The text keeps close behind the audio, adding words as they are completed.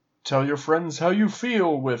Tell your friends how you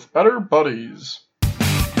feel with Better Buddies.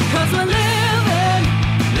 'Cause we're living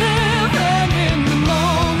in the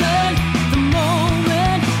moment. So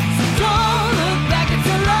don't look back, it's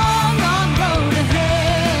a long, long road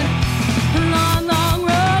ahead. A long, long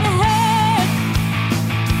road ahead.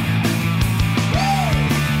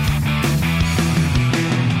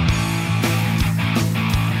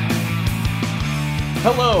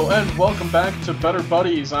 Hello and welcome back to Better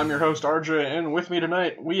Buddies. I'm your host RJ, and with me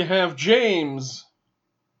tonight we have James.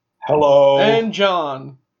 Hello. And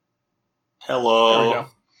John. Hello. There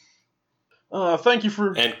we go. Thank you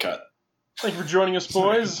for cut. Thank you for joining us,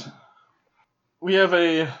 boys. We have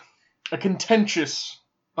a contentious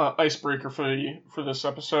icebreaker for this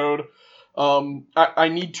episode. I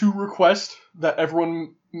need to request that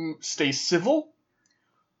everyone stay civil.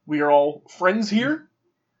 We are all friends here,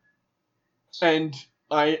 and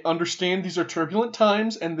I understand these are turbulent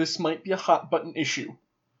times, and this might be a hot button issue.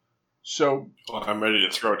 So Well, I'm ready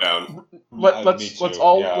to throw down. let's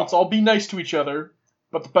all be nice to each other.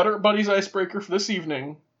 But the Better Buddies icebreaker for this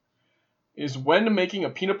evening is: when making a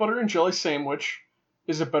peanut butter and jelly sandwich,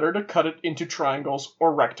 is it better to cut it into triangles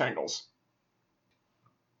or rectangles?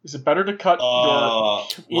 Is it better to cut your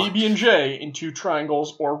PB&J into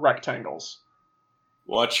triangles or rectangles?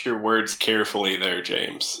 Watch your words carefully there,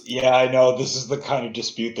 James. Yeah, I know. This is the kind of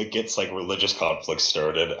dispute that gets like religious conflict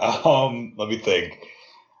started. Let me think.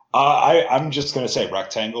 I'm just gonna say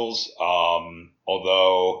rectangles.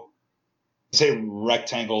 Although I say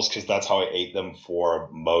rectangles because that's how I ate them for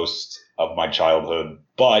most of my childhood.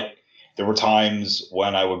 But there were times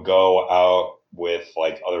when I would go out with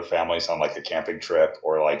like other families on like a camping trip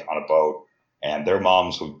or like on a boat, and their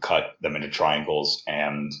moms would cut them into triangles,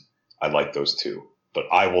 and I like those too. But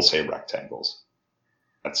I will say rectangles.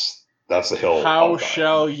 That's the hill. How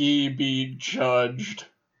shall ye be judged?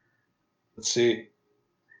 Let's see.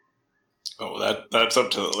 Oh, that's up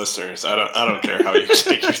to the listeners. I don't care how you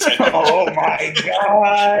take your sandwich. Oh my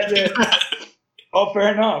god! Oh,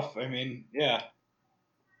 fair enough. I mean, yeah.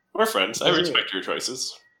 We're friends. I respect your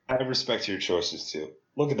choices. I respect your choices too.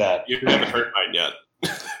 Look at that. You haven't hurt mine yet.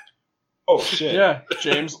 Oh shit. Yeah,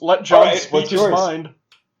 James, let John Alright, speak what's his yours? mind.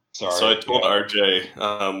 Sorry. So I told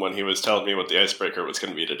RJ when he was telling me what the icebreaker was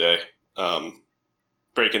going to be today,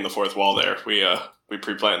 breaking the fourth wall there. We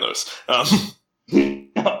pre-planned those. No. I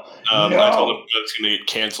told him I was going to get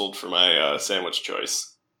canceled for my sandwich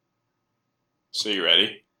choice. So you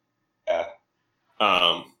ready? Yeah.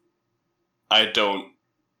 I don't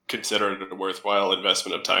consider it a worthwhile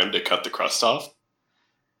investment of time to cut the crust off.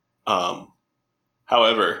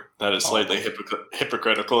 However, that is slightly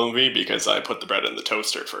hypocritical of me because I put the bread in the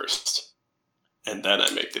toaster first, and then I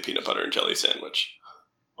make the peanut butter and jelly sandwich.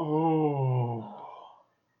 Oh.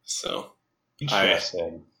 So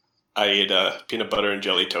Interesting. I ate a peanut butter and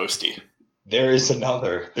jelly toasty. There's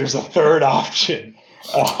a third option.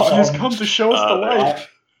 He has come to show us the light.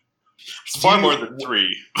 It's far more than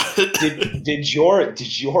three. Did your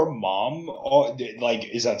mom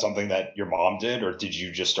is that something that your mom did, or did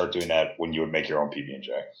you just start doing that when you would make your own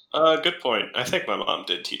PB&J? Good point. I think my mom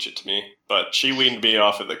did teach it to me, but she weaned me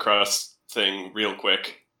off of the crust thing real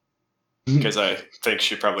quick because I think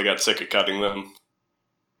she probably got sick of cutting them.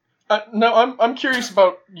 Now, I'm curious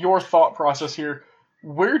about your thought process here.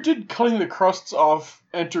 Where did cutting the crusts off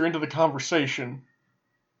enter into the conversation?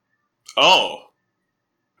 Oh.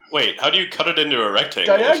 Wait, how do you cut it into a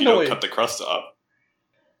rectangle if you don't cut the crust off?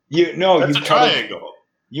 That's a triangle.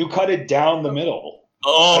 You cut it down the middle.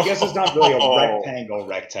 Oh. I guess it's not really a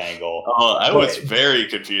rectangle. Oh, I was very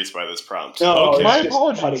confused by this prompt. No, okay. My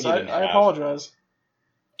apologies. I apologize.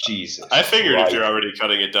 Jesus. I figured if you're already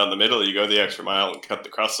cutting it down the middle, you go the extra mile and cut the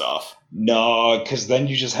crust off. No, because then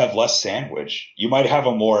you just have less sandwich. You might have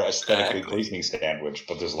a more aesthetically pleasing sandwich,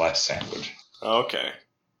 but there's less sandwich. Okay.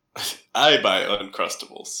 I buy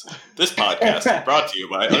Uncrustables. This podcast is brought to you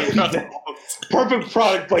by Uncrustables. Perfect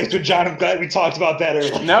product placement, John. I'm glad we talked about that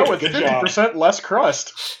earlier. Now with 50% less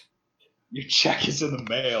crust. Your check is in the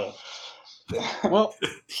mail. Well,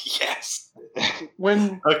 yes.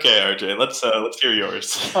 When okay, RJ, let's hear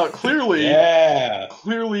yours. Clearly,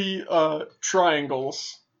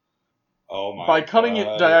 triangles. Oh my! By cutting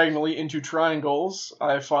it diagonally into triangles,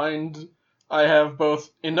 I find I have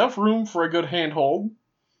both enough room for a good handhold,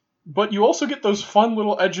 but you also get those fun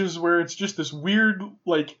little edges where it's just this weird,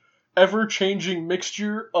 like, ever-changing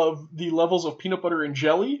mixture of the levels of peanut butter and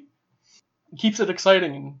jelly. It keeps it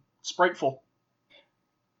exciting and spriteful.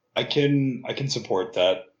 I can support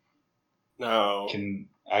that. No.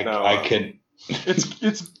 I can. It's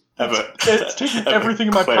taking everything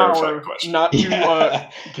in my power not to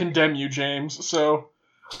condemn you, James. So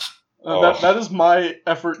That is my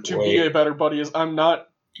effort to be Wait. a better buddy. Is I'm not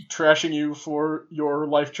trashing you for your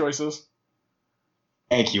life choices,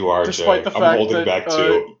 Thank you, RJ. despite the I'm fact holding that back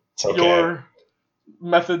too. It's okay. your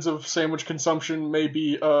methods of sandwich consumption may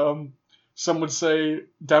be, some would say,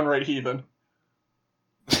 downright heathen.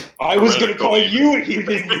 I was going to call you a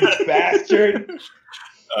heathen, you bastard.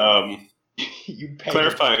 You paid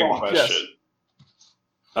Clarifying fuck. question.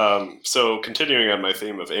 So continuing on my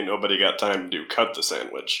theme of ain't nobody got time to cut the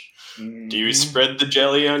sandwich, do you spread the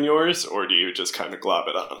jelly on yours, or do you just kind of glob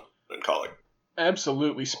it on and call it?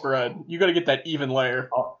 Absolutely spread. You got to get that even layer.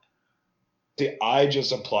 See, I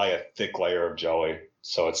just apply a thick layer of jelly,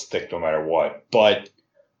 so it's thick no matter what. But,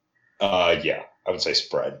 yeah, I would say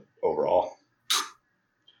spread overall.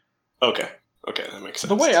 Okay, that makes sense.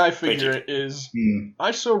 The way I Thank figure you. it is,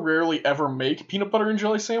 I so rarely ever make peanut butter and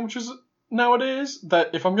jelly sandwiches nowadays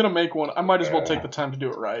that if I'm gonna make one, I might as well take the time to do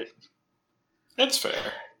it right. That's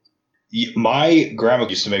fair. My grandma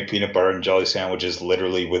used to make peanut butter and jelly sandwiches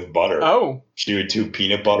literally with butter. Oh, She would do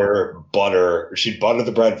peanut butter. She'd butter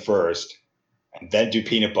the bread first, and then do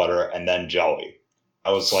peanut butter, and then jelly.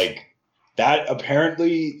 I was like, that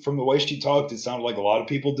apparently, from the way she talked, it sounded like a lot of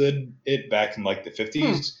people did it back in like the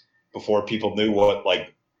 50s, before people knew what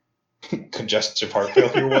like congestive heart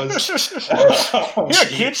failure was. here,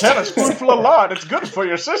 kids, have a spoonful of lard. It's good for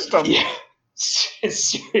your system. Yeah,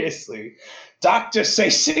 seriously. Doctors say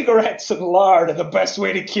cigarettes and lard are the best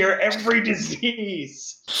way to cure every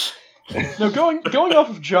disease. Now, going off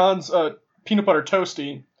of John's peanut butter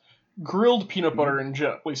toasty, grilled peanut butter and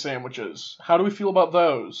jelly sandwiches. How do we feel about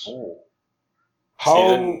those?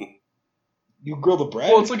 How you grill the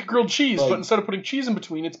bread? Well, it's like a grilled cheese, Like- but instead of putting cheese in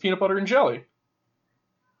between, it's peanut butter and jelly.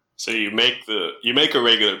 So you make a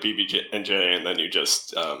regular PB and J, and then you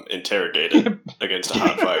just interrogate it against a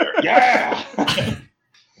hot fire. Yeah.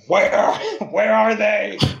 Where are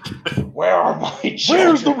they? Where are my children?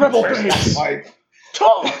 Where's the rebel Where's base? my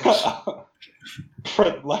Talk!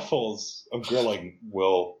 different levels of grilling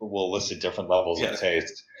will elicit different levels Yeah. of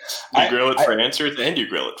taste. You grill it for answers, and you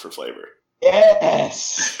grill it for flavor.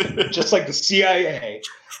 Yes, just like the CIA.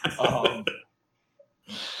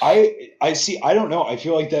 I see. I don't know. I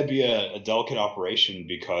feel like that'd be a delicate operation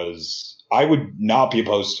because I would not be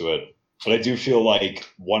opposed to it. But I do feel like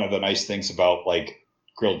one of the nice things about like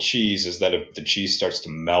grilled cheese is that if the cheese starts to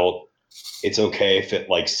melt, it's okay if it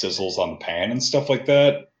like sizzles on the pan and stuff like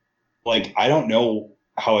that. Like I don't know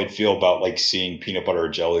how I'd feel about like seeing peanut butter or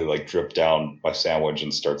jelly like drip down my sandwich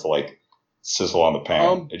and start to like sizzle on the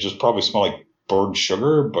pan. It just probably smell like burnt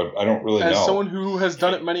sugar, but I don't really As know. someone who has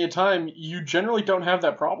done it many a time, you generally don't have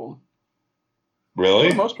that problem. For Really?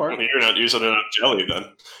 the most part. You're not using enough jelly then.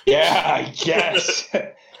 Yeah, I guess.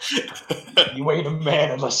 You ain't a man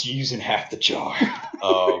unless you're using half the jar.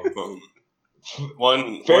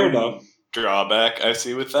 One Fair enough. drawback I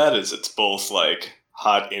see with that is it's both like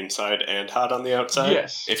hot inside and hot on the outside.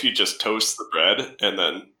 Yes. If you just toast the bread and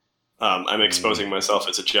then I'm exposing myself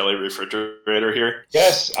as a jelly refrigerator here.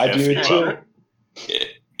 Yes, I If do you, too.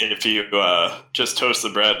 If you just toast the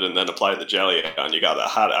bread and then apply the jelly on, you got a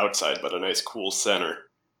hot outside but a nice cool center.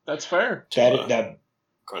 That's fair. That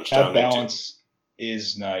Crunch down into. balance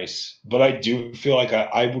is nice, but I do feel like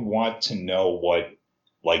I would want to know what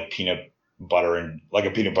like peanut butter and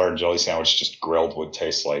jelly sandwich just grilled would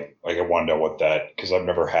taste like. Like I want to know what that, because I've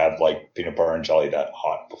never had like peanut butter and jelly that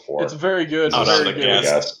hot before. It's very good. Out on Very the good. I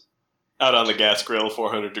guess. Out on the gas grill,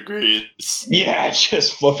 400 degrees. Yeah,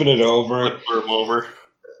 just flipping it over. Flip 'em over.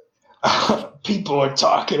 People are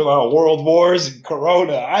talking about world wars and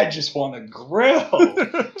Corona. I just want to grill.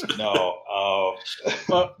 No,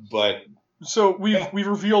 but So we've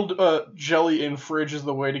revealed jelly in fridge is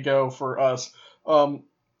the way to go for us.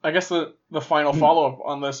 I guess the final follow up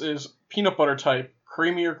on this is peanut butter type,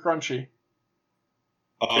 creamy or crunchy.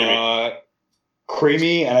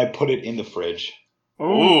 creamy, and I put it in the fridge.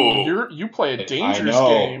 Ooh. You play a dangerous know.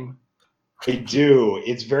 game. I do.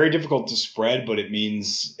 It's very difficult to spread, but it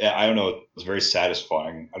means, I don't know, it's very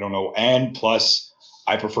satisfying. I don't know. And plus,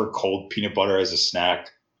 I prefer cold peanut butter as a snack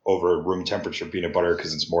over room temperature peanut butter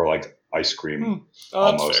because it's more like ice cream. That's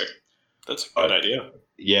Almost. fair. That's a good idea.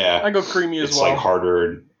 Yeah. I go creamy as It's well. like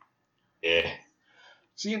harder.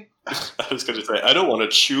 See, I was going to say, I don't want to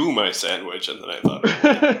chew my sandwich, and then I thought,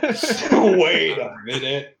 Wait a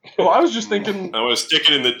minute. well, I was just thinking. I want to stick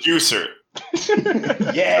it in the juicer.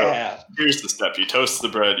 Yeah. Here's the step. You toast the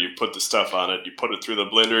bread, you put the stuff on it, you put it through the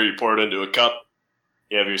blender, you pour it into a cup,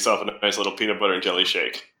 you have yourself a nice little peanut butter and jelly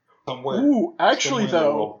shake. Somewhere. Ooh, actually somewhere in the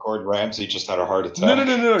though. world, Gordon Ramsay just had a heart attack.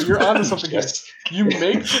 No, you're onto something here. Yes. You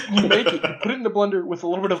make it, you put it in the blender with a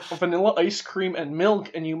little bit of vanilla ice cream and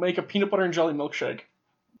milk, and you make a peanut butter and jelly milkshake.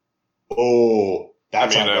 Oh,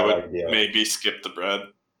 that's I not a would bad idea. maybe skip the bread.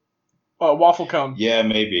 Waffle cone. Yeah,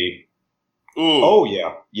 maybe. Ooh, Oh,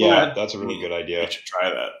 yeah. Yeah, Ooh. that's a really good idea. we should try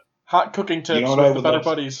that. Hot cooking tips You know what I with the would Better love to-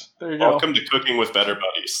 Buddies. There you go. Welcome to Cooking with Better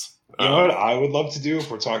Buddies. You know what I would love to do if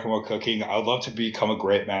we're talking about cooking? I would love to become a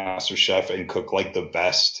great master chef and cook like the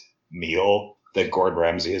best meal that Gordon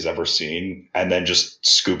Ramsay has ever seen, and then just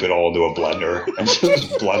scoop it all into a blender and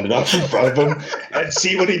just blend it up in front of him and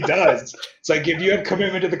see what he does. It's like, if you have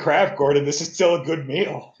commitment to the craft, Gordon, this is still a good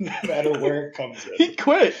meal, no matter where it comes in. He'd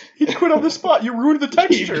quit. He'd quit on the spot. You ruined the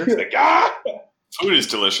texture. He's like, ah! Food is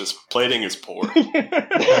delicious. Plating is poor.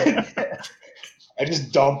 I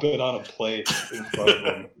just dump it on a plate in front of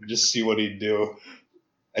him and just see what he'd do.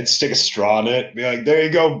 I'd stick a straw in it, be like, there you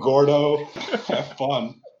go, Gordo. Have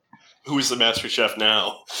fun. Who's the master chef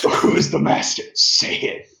now? Who is the master? Say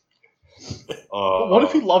it. But what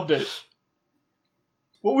if he loved it?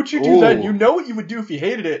 What would you do then? Ooh. You know what you would do if he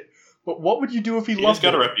hated it, but what would you do if he He's loved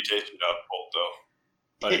got it? a reputation to uphold,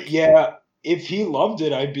 though. Like, Yeah, if he loved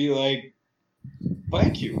it, I'd be like,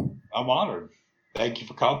 thank you. I'm honored. Thank you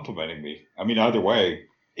for complimenting me. I mean, either way,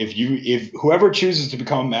 if whoever chooses to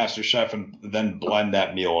become a master chef and then blend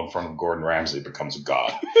that meal in front of Gordon Ramsay becomes a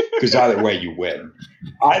god, because either way you win.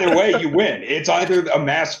 Either way you win. It's either a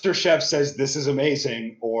master chef says this is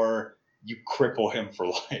amazing, or you cripple him for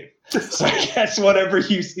life. So I guess whatever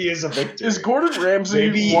you see is a victory. Is Gordon Ramsay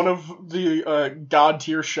Maybe- one of the god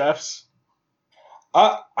tier chefs?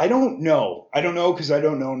 I don't know. I don't know because I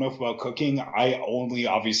don't know enough about cooking. I only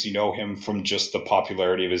obviously know him from just the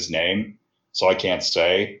popularity of his name, so I can't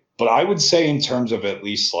say. But I would say in terms of at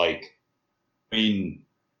least like, I mean,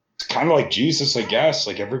 it's kind of like Jesus, I guess.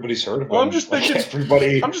 Like everybody's heard of him. Well, I'm just Like, thinking-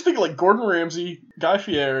 everybody. I'm just thinking like Gordon Ramsay, Guy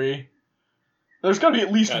Fieri. There's got to be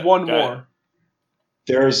at least Guy- one Guy- more.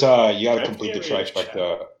 There's you got to Guy complete the Fieri is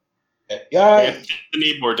trifecta. chef. Yeah,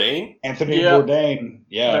 Anthony Bourdain? Anthony Yeah. Bourdain.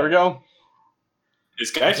 Yeah. There we go.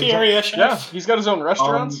 Is Guy Fieri a chef? Yeah, he's got his own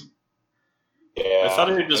restaurants. Yeah. I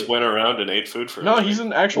thought he just went around and ate food for no, a he's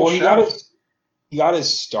living. an actual Well, chef. he got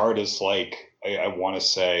his start as like I want to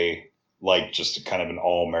say like just kind of an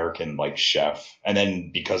all-American like chef, and then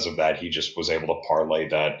because of that, he just was able to parlay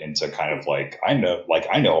that into kind of like I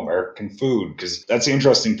know American food, because that's the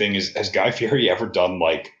interesting thing is, has Guy Fieri ever done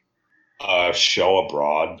like a show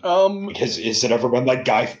abroad? Because has it ever been like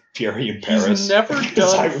Guy Fieri in Paris? He's never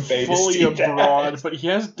Because I done would pay to fully see that. abroad, but he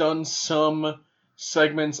has done some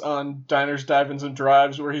segments on Diners, Dive-Ins, and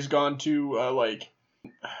Drives where he's gone to I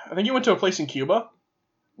think he went to a place in Cuba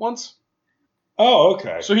once. Oh,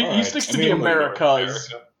 okay. So he All right. sticks I to mean, the like,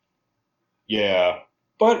 Americas. Yeah,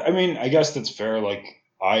 but I mean, I guess that's fair. Like,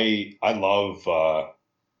 I love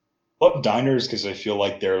diners because I feel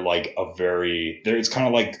like they're like it's kind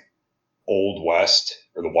of like Old West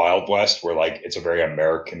or the Wild West, where like it's a very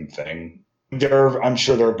American thing. I'm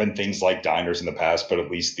sure there have been things like diners in the past, but at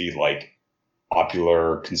least the like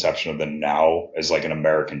popular conception of them now as like an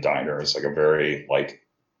American diner is like a very like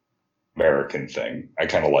American thing. I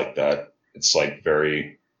kind of like that. It's like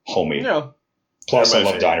very homey. Yeah. Plus, They're I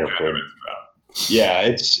my love favorite diner kind food. of restaurant. Yeah,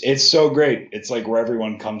 it's so great. It's like where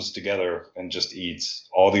everyone comes together and just eats.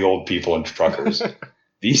 All the old people and truckers.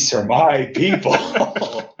 These are my people.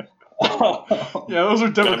 Yeah, those are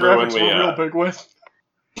Remember when demographics we, we're real big with.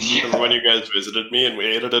 Remember when you guys visited me and we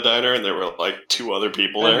ate at a diner and there were like two other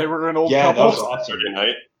people And they there? were an old Yeah, that couple. was awesome. Saturday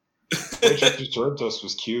night. What you served us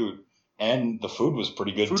was cute, and the food was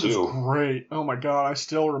pretty good Food too. is great. Oh my god, I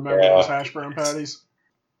still remember Yeah. those hash brown patties.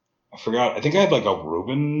 I forgot. I think I had like a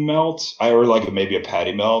Reuben melt, or like maybe a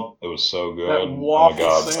patty melt. It was so good. That Oh my waffle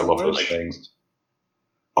god, I love those sandwich. things.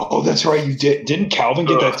 Oh, that's right. You did. Didn't Calvin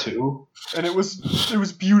get that Ugh. too? And it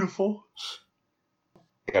was beautiful.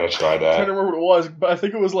 I gotta try I can't that. remember what it was, but I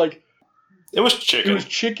think it was like It was chicken. it was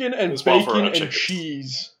chicken and It was waffle bacon round and chicken.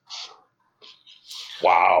 cheese.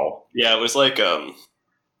 Wow. Yeah, it was like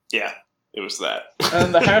yeah, it was that.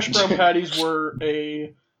 And the hash brown patties were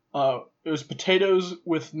it was potatoes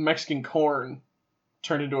with Mexican corn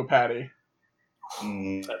turned into a patty.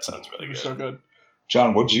 Mm. That sounds It really was good. so good.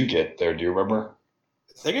 John, what'd you get there? Do you remember?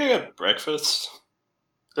 I think I got breakfast.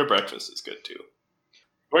 Their breakfast is good too.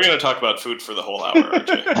 We're gonna talk about food for the whole hour,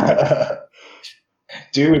 RJ.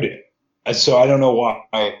 Dude, so I don't know why,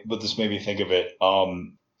 but this made me think of it.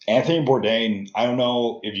 Anthony Bourdain, I don't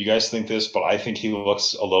know if you guys think this, but I think he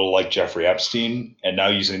looks a little like Jeffrey Epstein. And now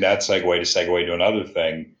using that segue to segue to another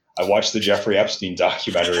thing, I watched the Jeffrey Epstein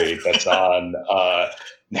documentary that's on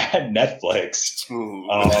Netflix. Smooth.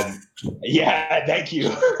 Yeah, thank you.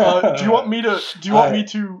 Do you want me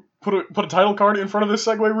to put a title card in front of this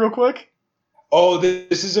segue real quick? Oh,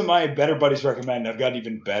 this isn't my Better Buddies recommend. I've got an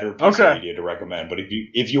even better piece Okay. of media to recommend. But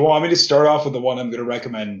if you want me to start off with the one I'm going to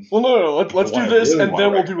recommend, Well, no. Let's The one do I this, really and wanna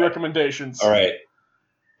then we'll do recommend. recommendations. all right.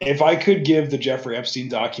 If I could give the Jeffrey Epstein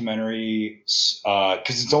documentary,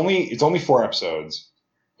 because it's only 4 episodes,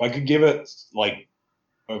 if I could give it like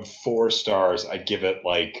 4 stars, I'd give it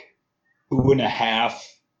like 2.5,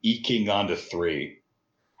 eking onto 3.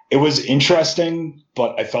 It was interesting,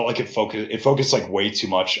 but I felt like it focused like way too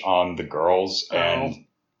much on the girls, and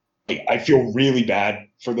I feel really bad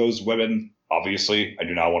for those women. Obviously, I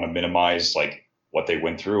do not want to minimize like what they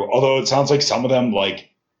went through. Although it sounds like some of them like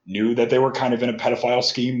knew that they were kind of in a pedophile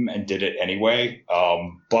scheme and did it anyway.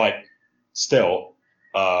 But still,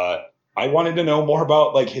 I wanted to know more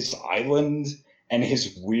about like his island and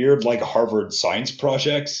his weird like Harvard science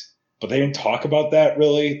projects, but they didn't talk about that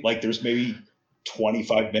really. Like there's maybe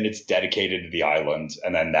 25 minutes dedicated to the island,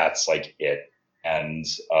 and then that's like it. And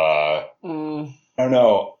Mm, I don't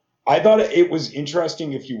know. I thought it was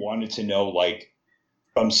interesting if you wanted to know like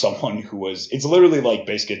from someone who was. It's literally like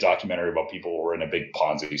basically a documentary about people who were in a big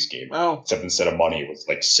Ponzi scheme, oh. except instead of money, it was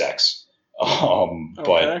like sex. But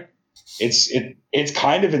Okay. it's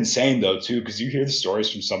kind of insane though too, because you hear the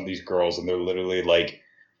stories from some of these girls, and they're literally like,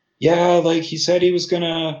 yeah, like he said he was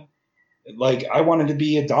gonna. Like I wanted to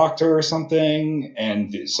be a doctor or something,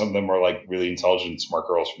 and some of them were like really intelligent, smart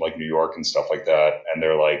girls from like New York and stuff like that, and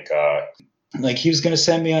they're like he was gonna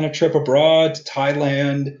send me on a trip abroad to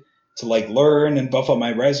Thailand to like learn and buff up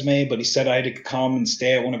my resume, but he said I had to come and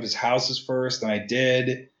stay at one of his houses first, and I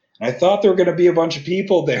did. And I thought there were gonna be a bunch of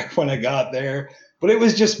people there when I got there, but it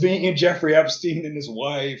was just me and Jeffrey Epstein and his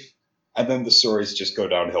wife. And then the stories just go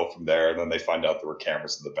downhill from there, and then they find out there were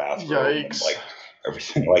cameras in the bathroom and Yikes. like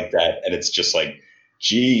everything like that. And it's just like,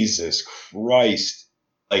 Jesus Christ.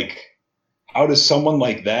 Like, how does someone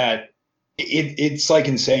like that? It's like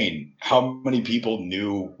insane how many people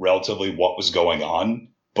knew relatively what was going on,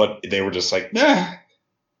 but they were just like, nah,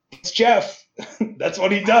 it's Jeff. That's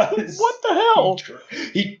what he does. What the hell?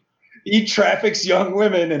 He traffics young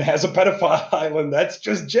women and has a pedophile island. That's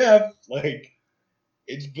just Jeff. Like,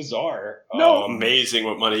 it's bizarre. No. Amazing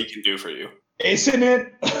what money can do for you. Isn't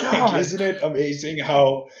it? God. Isn't it amazing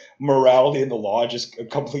how morality and the law just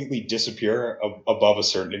completely disappear above a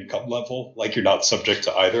certain income level? Like you're not subject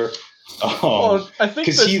to either. Well, I think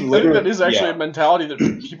 'cause that, he I think literally- that is actually yeah. a mentality that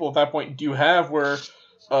people at that point do have. Where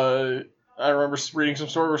I remember reading some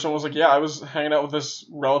story where someone was like, "Yeah, I was hanging out with this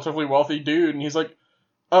relatively wealthy dude," and he's like,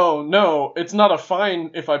 "Oh no, it's not a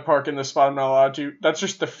fine if I park in this spot I'm not allowed to. That's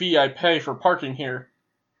just the fee I pay for parking here."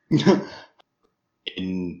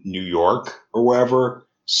 in New York or wherever.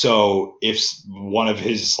 So if one of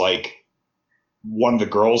the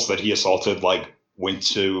girls that he assaulted like went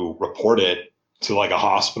to report it to like a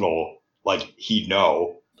hospital, like he'd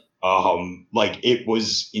know. Like it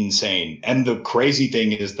was insane. And the crazy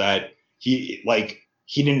thing is that he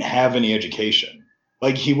didn't have any education.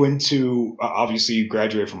 Like he went to obviously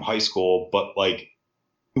graduated from high school, but like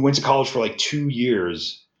he went to college for like 2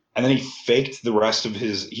 years, and then he faked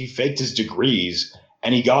his degrees,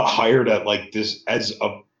 and he got hired at like this as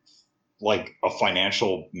a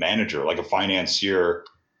financial manager, like a financier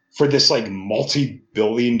for this like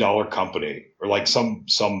multi-billion-dollar company or like some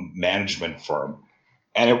management firm.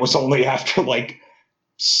 And it was only after like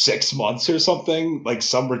 6 months or something, like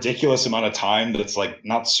some ridiculous amount of time that's like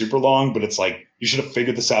not super long, but it's like you should have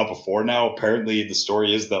figured this out before now. Apparently the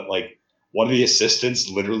story is that like one of the assistants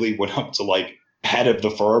literally went up to like head of the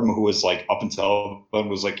firm who was like up until then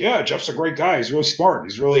was like, yeah, Jeff's a great guy, he's really smart,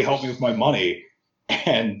 he's really helped me with my money.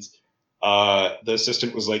 And the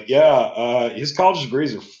assistant was like, yeah, his college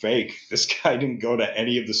degrees are fake. This guy didn't go to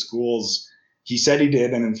any of the schools he said he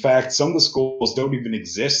did, and in fact some of the schools don't even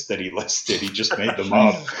exist that he listed, he just made them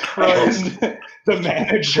up. Christ. And the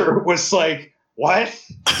manager was like, what?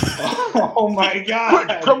 Oh my god.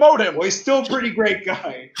 Quick, promote him. Well, he's still a pretty great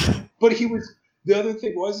guy. But the other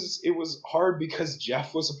thing was it was hard because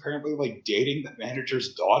Jeff was apparently like dating the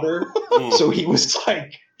manager's daughter. Mm. So he was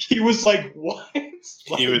like, what?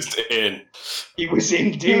 Like, He was in. He was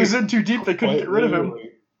in deep. He was in too deep. They couldn't Quite get rid of him. literally.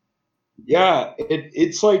 Yeah,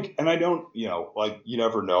 it's like, and I don't, like you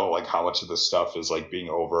never know like how much of this stuff is like being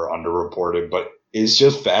underreported, but it's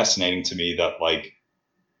just fascinating to me that like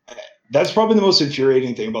that's probably the most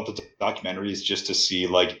infuriating thing about the documentary is just to see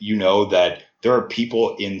like that there are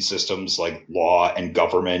people in systems like law and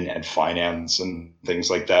government and finance and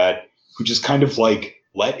things like that who just kind of like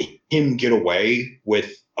let him get away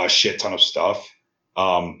with a shit ton of stuff,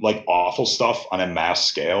 like awful stuff on a mass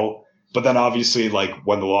scale. But then obviously, like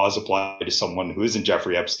when the law is applied to someone who isn't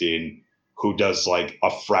Jeffrey Epstein, who does like a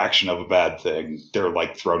fraction of a bad thing, they're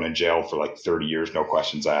like thrown in jail for like 30 years, no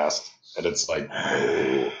questions asked. And it's like,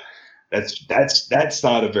 oh, that's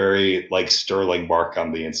not a very like sterling mark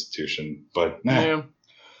on the institution. But Yeah.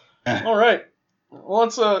 All right. Well,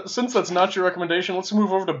 let's since that's not your recommendation, let's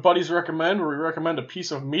move over to Buddy's recommend, where we recommend a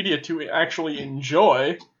piece of media to actually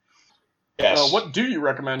enjoy. yes. What do you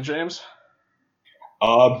recommend, James?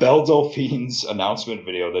 Belle Delphine's announcement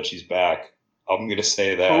video that she's back. I'm gonna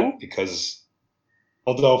say that Who? because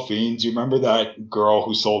Belle Delphine, do you remember that girl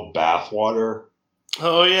who sold bathwater?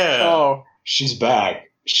 Oh yeah. Oh, She's back.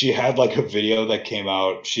 She had like a video that came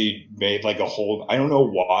out. She made like a whole, I don't know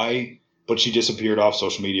why, but she disappeared off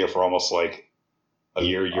social media for almost like a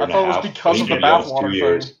year I and a thought it was half. because I of the think almost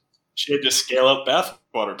bathwater thing. She had to scale up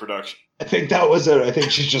bathwater production. I think that was it. I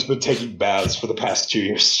think she's just been taking baths for the past 2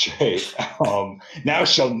 years straight. Now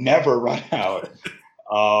she'll never run out.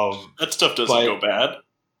 That stuff doesn't but- go bad.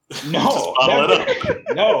 No, Just bottle never. it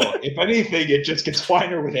No. If anything, it just gets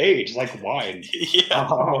finer with age, like wine. Yeah.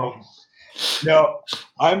 No,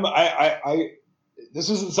 I this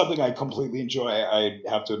isn't something I completely enjoy. I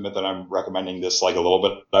have to admit that I'm recommending this like a little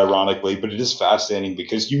bit ironically, but it is fascinating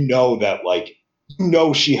because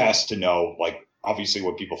she has to know, like, obviously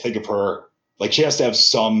what people think of her. Like, she has to have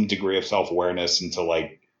some degree of self-awareness into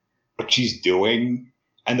like what she's doing.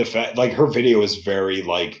 And the fact, like, her video is very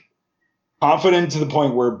like confident to the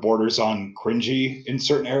point where it borders on cringy in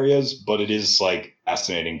certain areas, but it is like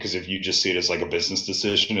fascinating because if you just see it as like a business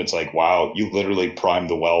decision, it's like, wow, you literally primed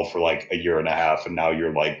the well for like a year and a half, and now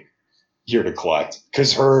you're like here to collect.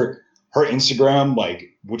 Because her Instagram, like,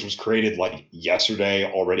 which was created like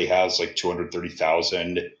yesterday, already has like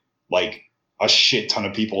 230,000, like a shit ton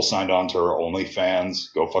of people signed on to her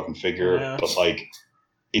OnlyFans. Go fucking figure. Yeah. But like,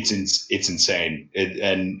 it's insane.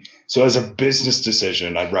 And so as a business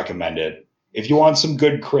decision, I'd recommend it. If you want some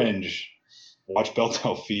good cringe, watch Belle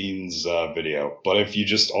Delphine's video. But if you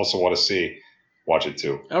just also want to see, watch it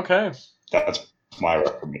too. Okay. That's my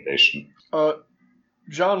recommendation.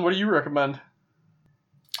 John, what do you recommend?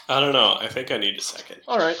 I don't know. I think I need a second.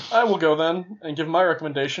 All right, I will go then and give my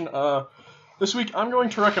recommendation. This week I'm going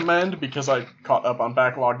to recommend, because I caught up on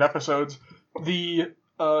backlogged episodes, the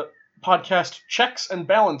podcast Checks and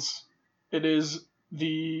Balance. It is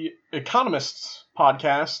the Economist's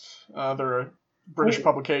podcast. They're a British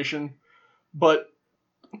publication, but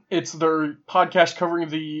it's their podcast covering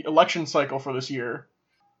the election cycle for this year.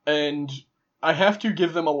 And I have to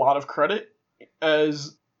give them a lot of credit,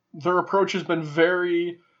 as their approach has been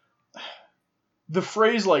very... The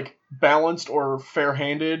phrase, like, balanced or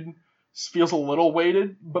fair-handed feels a little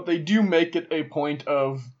weighted, but they do make it a point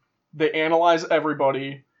of they analyze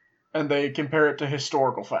everybody and they compare it to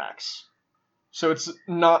historical facts. So it's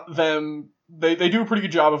not them... They do a pretty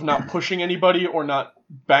good job of not pushing anybody or not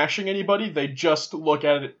bashing anybody. They just look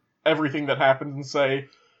at it, everything that happens and say,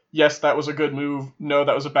 yes, that was a good move. No,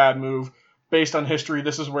 that was a bad move. Based on history,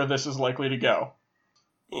 this is where this is likely to go.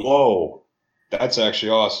 Whoa, that's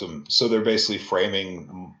actually awesome. So they're basically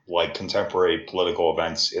framing like contemporary political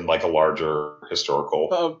events in like a larger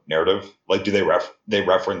historical narrative. Like, do they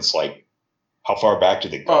reference like how far back do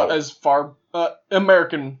they go? As far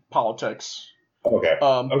American politics. Okay.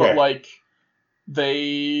 But like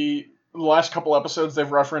the last couple episodes,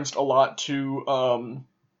 they've referenced a lot to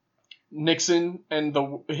Nixon and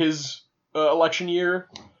his election year.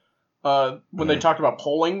 When they talked about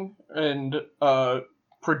polling and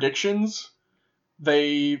predictions,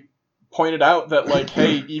 they pointed out that, like,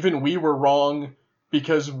 hey, even we were wrong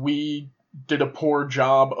because we did a poor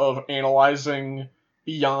job of analyzing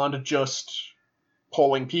beyond just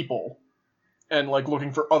polling people and, like,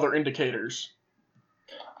 looking for other indicators.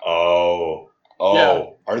 Oh. Yeah.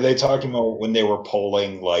 Are they talking about when they were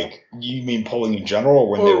polling, like, you mean polling in general,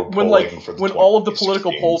 or when they were polling for the when all of the 2016?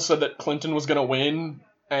 political polls said that Clinton was going to win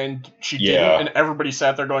and she Yeah. didn't, and everybody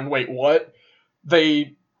sat there going, wait, what?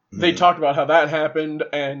 They talked about how that happened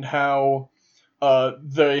and how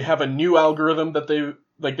they have a new algorithm that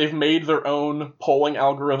they've made their own polling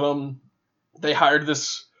algorithm. They hired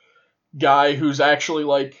this guy who's actually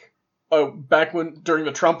like, back during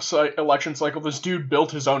the Trump election cycle, this dude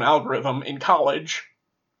built his own algorithm in college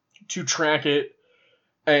to track it,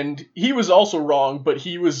 and he was also wrong, but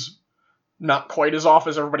he was not quite as off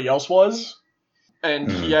as everybody else was,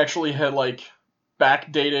 and he actually had like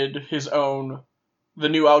backdated the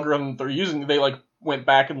new algorithm they're using. They like went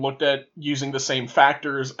back and looked at using the same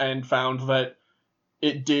factors and found that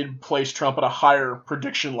it did place Trump at a higher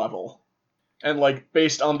prediction level. And like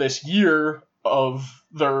based on this year of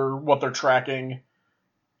what they're tracking,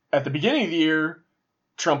 at the beginning of the year,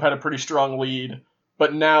 Trump had a pretty strong lead,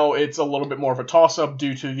 but now it's a little bit more of a toss-up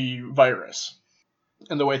due to the virus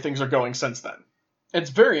and the way things are going since then. It's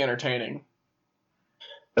very entertaining.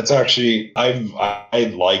 That's actually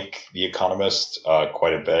I like The Economist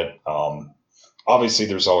quite a bit. Obviously,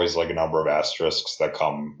 there's always like a number of asterisks that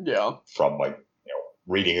come Yeah. from like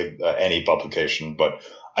reading any publication, but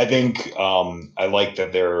I think I like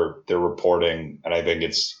that they're reporting, and I think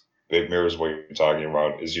it mirrors what you're talking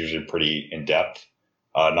about, is usually pretty in depth,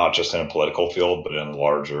 not just in a political field, but in a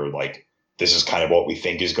larger, like, this is kind of what we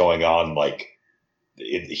think is going on. Like,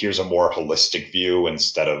 here's a more holistic view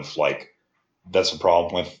instead of like, that's a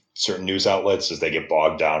problem with certain news outlets, is they get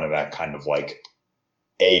bogged down in that kind of like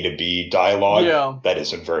A to B dialogue. Yeah. That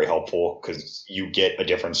isn't very helpful because you get a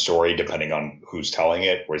different story depending on who's telling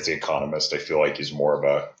it. Whereas The Economist, I feel like, is more of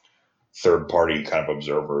a third party kind of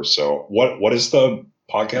observer. So what is the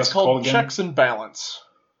podcast It's called again? Checks and Balance.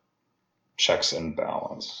 Checks and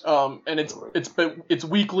Balance. And it's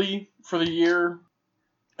weekly for the year,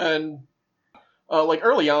 and like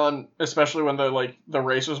early on, especially when the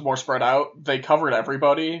race was more spread out, they covered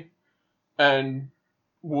everybody, and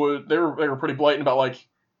they were pretty blatant about like,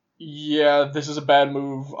 yeah, this is a bad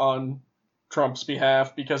move on Trump's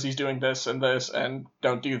behalf because he's doing this, and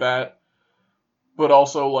don't do that. But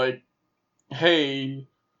also like, hey,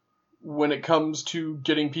 when it comes to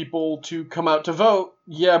getting people to come out to vote,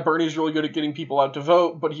 yeah, Bernie's really good at getting people out to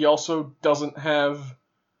vote, but he also doesn't have...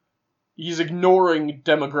 He's ignoring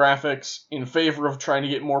demographics in favor of trying to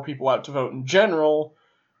get more people out to vote in general,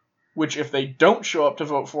 which if they don't show up to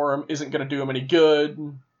vote for him isn't going to do him any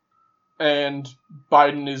good, and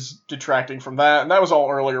Biden is detracting from that, and that was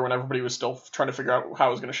all earlier when everybody was still trying to figure out how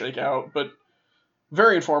it was going to shake out, but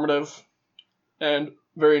very informative and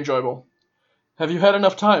very enjoyable. Have you had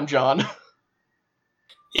enough time, John?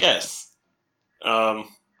 Yes. I'm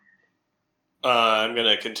going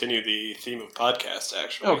to continue the theme of podcast,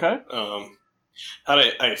 actually. Okay.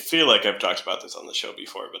 I feel like I've talked about this on the show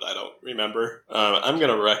before, but I don't remember. I'm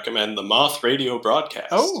going to recommend the Moth Radio broadcast.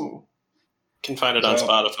 Oh. You can find it on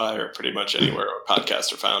Spotify or pretty much anywhere where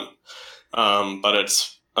podcasts are found. But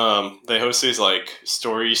it's they host these like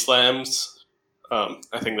story slams.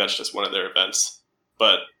 I think that's just one of their events.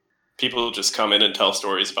 But people just come in and tell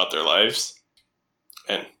stories about their lives.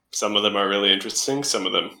 And some of them are really interesting. Some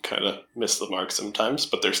of them kind of miss the mark sometimes,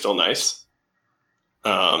 but they're still nice.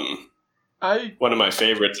 One of my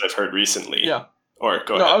favorites I've heard recently. Yeah. Or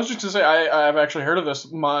go No, ahead. I was just going to say, I've actually heard of this.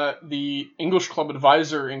 The English club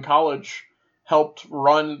advisor in college helped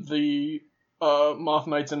run the Moth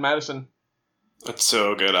Nights in Madison. That's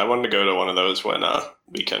so good. I wanted to go to one of those when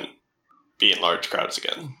we can be in large crowds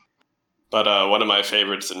again. But one of my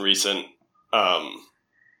favorites in recent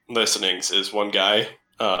listenings is one guy,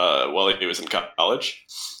 while he was in college.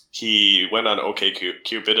 He went on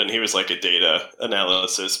OkCupid, and he was like a data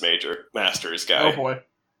analysis master's guy. Oh boy.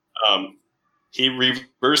 He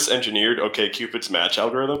reverse engineered OkCupid's match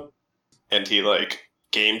algorithm, and he like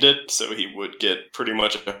gamed it so he would get pretty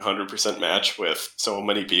much a 100% match with so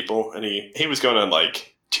many people. And he was going on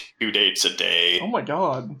like 2 dates a day. Oh my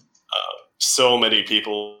god. So many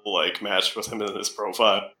people like matched with him in his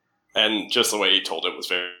profile, and just the way he told it was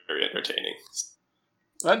very, very entertaining.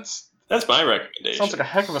 That's my recommendation. sounds like a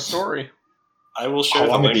heck of a story. I will share How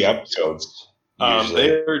the long are link. the episodes? Usually?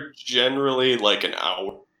 They're generally like an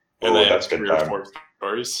hour, and Oh, they have that's good 3 or time. 4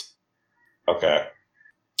 stories. Okay.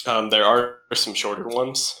 There are some shorter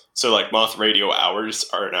ones. So like Moth Radio hours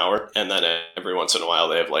are an hour, and then every once in a while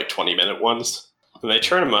they have like 20-minute ones, and they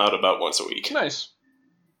churn them out about once a week. Nice.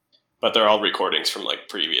 But they're all recordings from like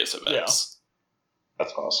previous events.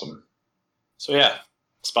 That's awesome. So yeah,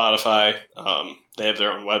 Spotify. They have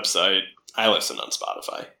their own website. I listen on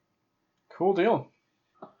Spotify. Cool deal.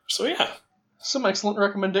 So yeah, Some excellent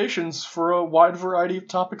recommendations for a wide variety of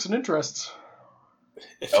topics and interests.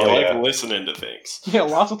 if you Oh, like yeah. listening to things. Yeah,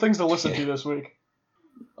 lots of things to listen to this week.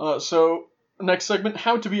 So, next segment,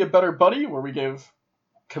 How to Be a Better Buddy, where we give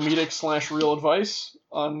comedic/real advice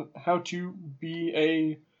on how to be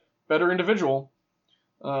a better individual.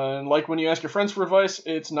 And like when you ask your friends for advice,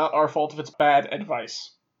 it's not our fault if it's bad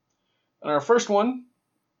advice. And our first one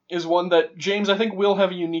is one that James, I think, will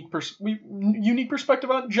have a unique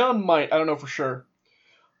perspective on. John might, I don't know for sure.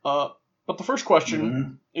 But the first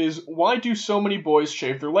question is, why do so many boys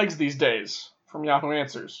shave their legs these days? From Yahoo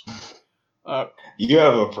Answers. You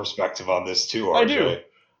have a perspective on this too, RJ.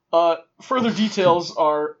 I do. Further details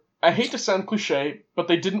are, I hate to sound cliche, but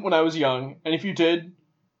they didn't when I was young, and if you did,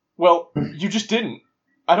 well, you just didn't.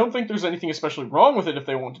 I don't think there's anything especially wrong with it if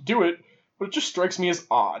they want to do it, but it just strikes me as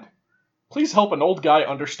odd. Please help an old guy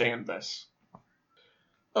understand this.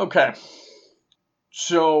 Okay.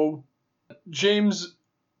 So, James,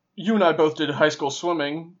 you and I both did high school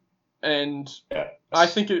swimming, and Yeah. I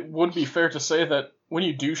think it would be fair to say that when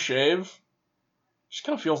you do shave, it just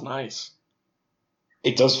kind of feels nice.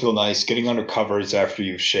 It does feel nice. Getting under covers after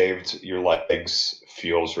you've shaved your legs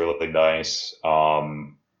feels really nice.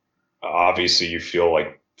 Obviously, you feel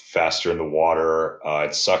like faster in the water.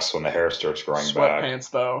 It sucks when the hair starts growing back. Sweatpants,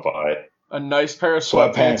 though. But A nice pair of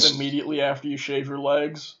sweatpants Sweatpants. immediately after you shave your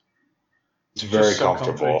legs. it's very Just so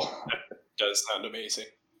comfortable. comfy. Does sound amazing.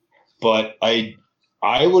 But I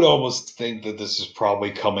would almost think that this is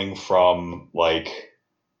probably coming from like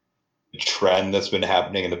a trend that's been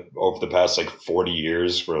happening over the past like 40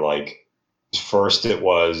 years, where like first it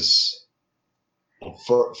was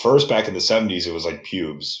first back in the 70s it was like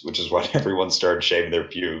pubes, which is when everyone started shaving their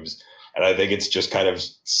pubes, and I think it's just kind of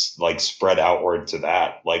like spread outward to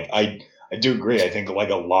that. Like I do agree. I think like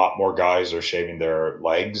a lot more guys are shaving their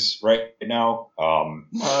legs right now.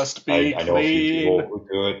 Must be I know a few people who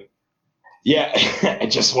do it. Yeah, I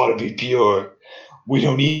just want to be pure. We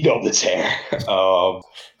don't need all this hair.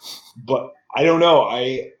 But I don't know.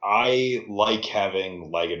 I like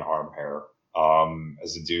having leg and arm hair.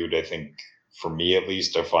 As a dude, I think for me at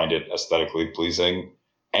least, I find it aesthetically pleasing,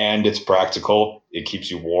 and it's practical. It keeps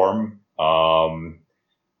you warm.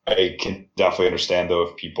 I can definitely understand though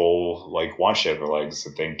if people like want to shave their legs.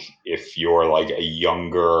 I think if you're like a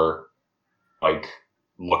younger, like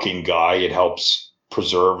looking guy, it helps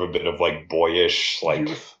preserve a bit of like boyish like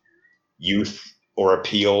youth or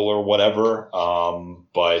appeal or whatever.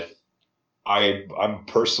 But I'm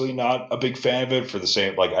personally not a big fan of it for the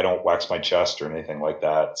same, like I don't wax my chest or anything like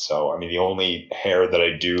that. So I mean, the only hair that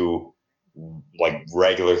I do like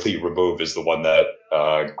regularly remove is the one that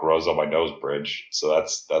grows on my nose bridge. So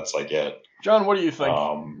that's like it. John, what do you think?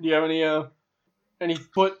 Do you have any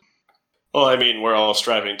foot? Well, I mean, we're all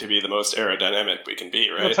striving to be the most aerodynamic we can be,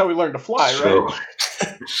 right? That's how we learn to fly, True. right?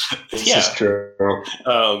 This Yeah. is true.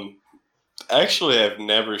 Actually, I've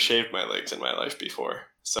never shaved my legs in my life before,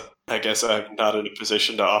 so I guess I'm not in a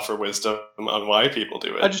position to offer wisdom on why people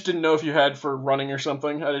do it. I just didn't know if you had for running or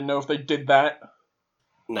something. I didn't know if they did that.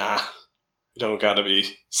 Nah, you don't gotta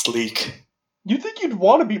be sleek. You'd think you'd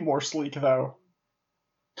want to be more sleek, though.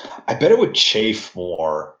 I bet it would chafe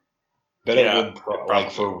more. Bet Yeah, it would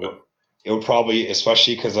like it would probably,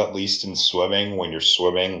 especially because at least in swimming, when you're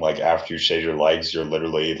swimming, like after you shave your legs, you're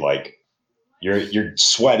literally like you're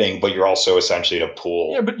sweating, but you're also essentially in a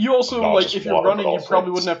pool. Yeah, but you also, Not like, just if you're water, running, but you also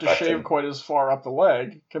probably wouldn't have to shave disinfectant. quite as far up the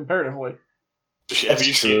leg, comparatively. Have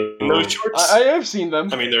you seen those shorts? I have seen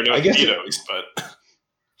them. I mean, they're no I guess Speedos, but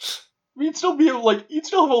You'd still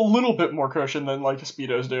have a little bit more cushion than, like,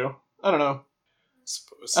 Speedos do. I don't know.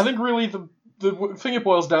 suppose. I think really the thing it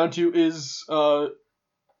boils down to is,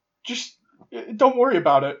 just, don't worry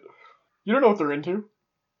about it. You don't know what they're into.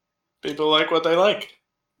 People like what they like.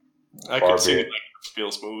 I Far could see be it it.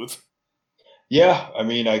 feel smooth. Yeah, I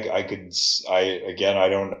mean, I don't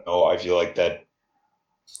know. I feel like that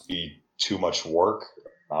be too much work.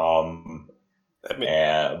 I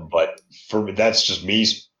mean, But that's just me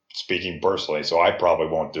speaking personally. So I probably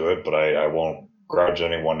won't do it, but I won't grudge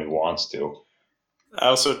anyone who wants to. I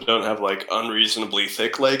also don't have like unreasonably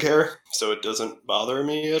thick leg hair, so it doesn't bother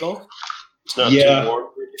me at all. It's not Yeah. too warm or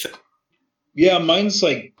anything. Yeah, mine's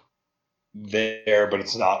like there, but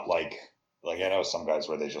it's not like I know some guys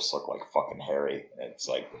where they just look like fucking hairy. And it's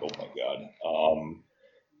like, oh my god.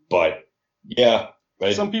 But yeah,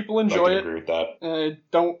 Some people I enjoy can it. agree with that.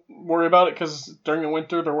 Don't worry about it, because during the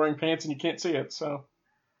winter they're wearing pants and you can't see it, so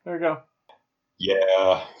there you go.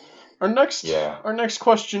 Yeah, Our next yeah.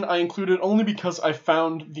 question I included only because I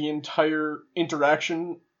found the entire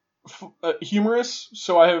interaction humorous,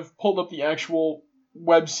 so I have pulled up the actual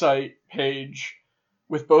website page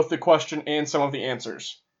with both the question and some of the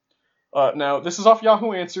answers. Now, this is off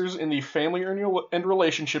Yahoo Answers in the Family and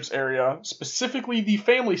Relationships area, specifically the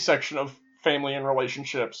family section of Family and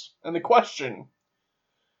Relationships. And the question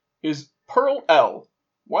is, Pearl L.,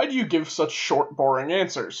 why do you give such short, boring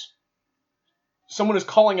answers? Someone is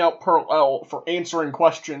calling out Pearl L. for answering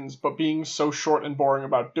questions, but being so short and boring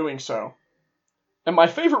about doing so. And my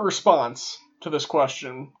favorite response to this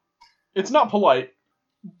question, it's not polite,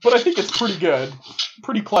 but I think it's pretty good,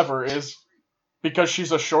 pretty clever, is because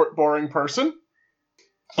she's a short, boring person.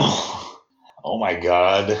 Oh my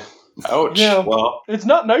god. Ouch. Yeah. Well, It's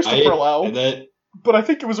not nice to Pearl L., that but I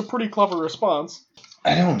think it was a pretty clever response.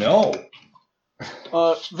 I don't know.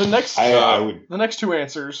 The next I would. the next two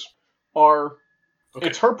answers are, Okay.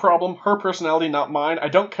 it's her problem, her personality, not mine. I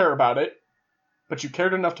don't care about it, but you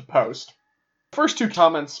cared enough to post. First two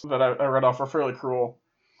comments that I read off are fairly cruel.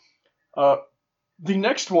 The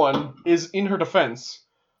next one is in her defense.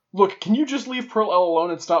 Look, can you just leave Pearl L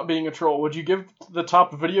alone and stop being a troll? Would you give the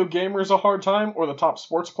top video gamers a hard time or the top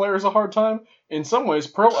sports players a hard time? In some ways,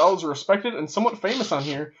 Pearl L is respected and somewhat famous on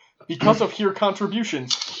here because of her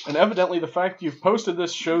contributions. And evidently the fact you've posted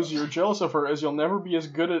this shows you're jealous of her, as you'll never be as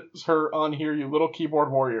good as her on here, you little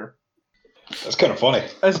keyboard warrior. That's kind of funny.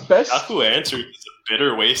 As best... Yahoo Answers is a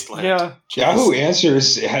bitter wasteland. Yeah. Yahoo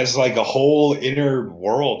Answers has like a whole inner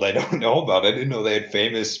world I don't know about. I didn't know they had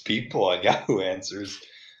famous people on Yahoo Answers.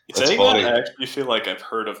 Saying That's funny. that, I actually feel like I've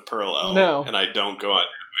heard of Pearl L, No. and I don't go on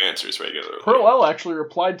Yahoo Answers regularly. Pearl L actually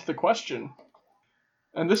replied to the question.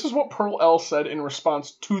 And this is what Pearl L said in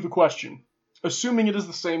response to the question, assuming it is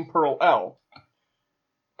the same Pearl L.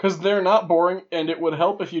 Because they're not boring, and it would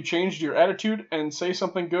help if you changed your attitude and say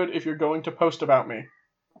something good if you're going to post about me.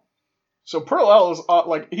 So Pearl L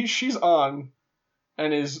is she's on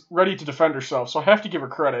and is ready to defend herself, so I have to give her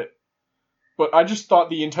credit. But I just thought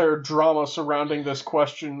the entire drama surrounding this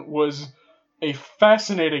question was a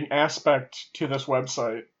fascinating aspect to this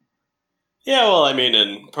website. Yeah, well, I mean,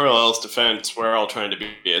 in Pearl L's defense, we're all trying to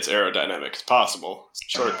be as aerodynamic as possible.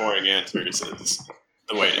 Short, boring answers is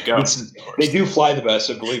the way to go. They do fly the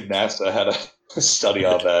best. I believe NASA had a study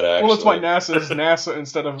on that, actually. Well, that's why NASA is NASA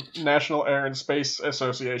instead of National Air and Space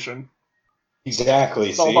Association. Exactly.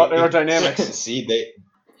 It's all about aerodynamics. See, they...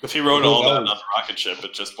 If he wrote all that on the rocket ship,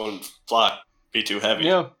 it just wouldn't fly. Be too heavy.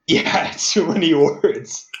 Yeah. Yeah, too many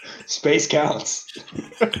words. Space counts.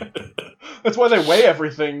 That's why they weigh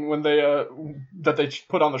everything when they that they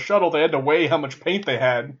put on the shuttle. They had to weigh how much paint they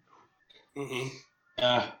had. Mm-hmm.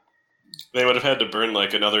 Yeah. They would have had to burn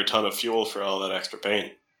like another ton of fuel for all that extra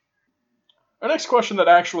paint. Our next question that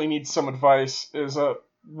actually needs some advice is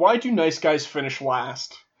why do nice guys finish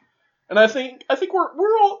last? And I think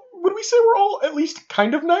we're all, would we say we're all at least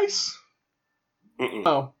kind of nice? Mm-mm.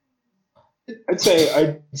 Oh. I'd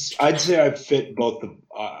say I've fit both the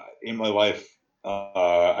in my life.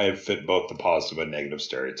 I have fit both the positive and negative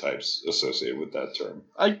stereotypes associated with that term.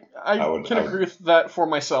 I can agree with that for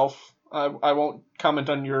myself. I won't comment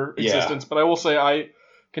on your existence, but I will say I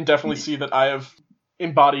can definitely see that I have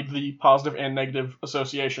embodied the positive and negative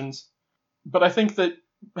associations. But I think that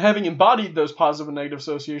having embodied those positive and negative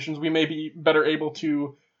associations, we may be better able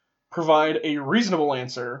to provide a reasonable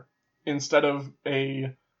answer instead of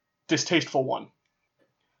a distasteful one.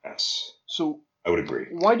 Yes. So I would agree.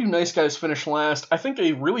 why do nice guys finish last? I think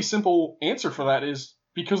a really simple answer for that is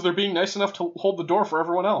because they're being nice enough to hold the door for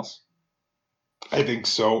everyone else. I think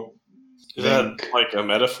so. Is that like a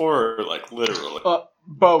metaphor or like literally?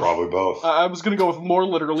 Both. Probably both. I was going to go with more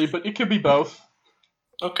literally, but it could be both.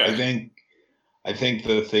 Okay. I think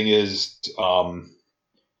the thing is,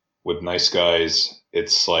 with nice guys,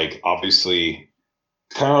 it's like obviously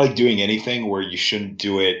kind of like doing anything where you shouldn't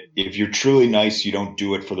do it. If you're truly nice, you don't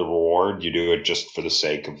do it for the reward. You do it just for the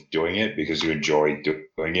sake of doing it because you enjoy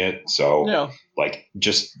doing it. So, Yeah. like,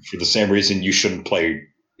 just for the same reason you shouldn't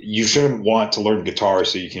want to learn guitar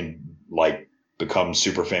so you can like become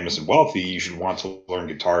super famous and wealthy. You should want to learn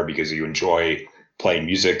guitar because you enjoy playing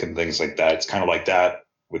music and things like that. It's kind of like that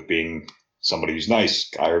with being somebody who's nice,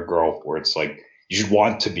 guy or girl, where it's like you should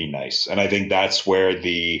want to be nice. And I think that's where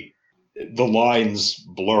the lines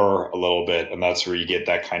blur a little bit, and that's where you get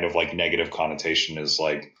that kind of like negative connotation is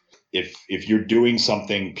like if you're doing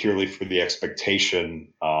something purely for the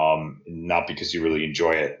expectation, not because you really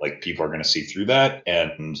enjoy it, like people are going to see through that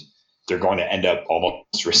and they're going to end up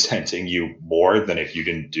almost resenting you more than if you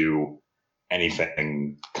didn't do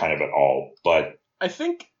anything kind of at all. But I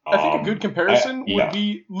think a good comparison yeah. would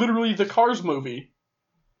be literally the Cars movie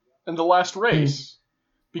and The Last Race.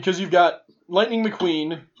 Because you've got Lightning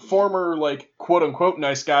McQueen, former, like, quote-unquote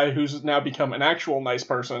nice guy who's now become an actual nice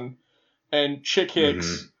person, and Chick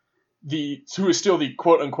Hicks, who is still the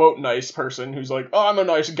quote-unquote nice person, who's like, oh, I'm a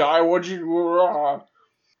nice guy, what'd you...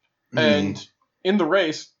 And in the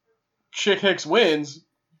race, Chick Hicks wins,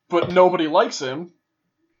 but nobody likes him.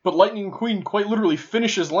 But Lightning McQueen quite literally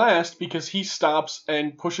finishes last because he stops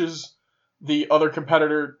and pushes the other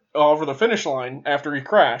competitor over the finish line after he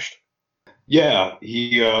crashed. yeah,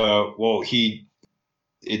 and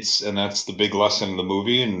that's the big lesson in the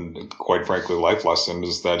movie, and quite frankly, life lesson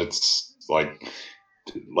is that it's like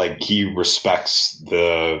he respects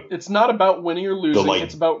It's not about winning or losing, like-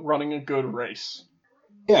 it's about running a good race.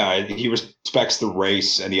 Yeah, he respects the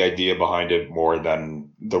race and the idea behind it more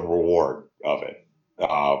than the reward of it.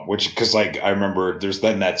 Because like I remember, there's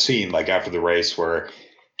then that scene like after the race where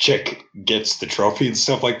Chick gets the trophy and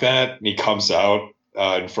stuff like that, and he comes out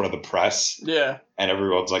in front of the press, Yeah. and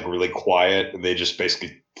everyone's like really quiet, and they just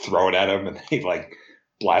basically throw it at him, and they like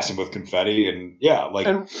blast him with confetti, and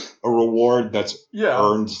a reward that's Yeah.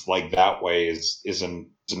 earned like that way isn't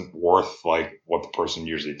isn't worth like what the person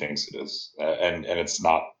usually thinks it is, and it's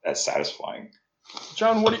not as satisfying.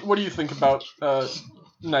 John, what do you think about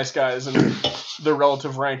nice guys and their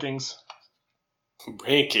relative rankings?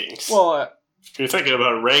 Rankings. Well, if you're thinking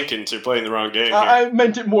about rankings, you're playing the wrong game here. I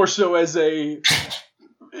meant it more so as in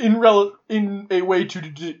a way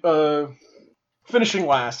to finishing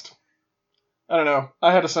last. I don't know.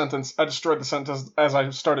 I had a sentence. I destroyed the sentence as I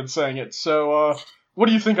started saying it. So, what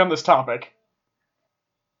do you think on this topic?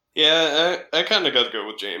 Yeah, I kind of got to go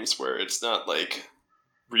with James, where it's not like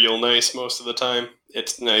real nice most of the time.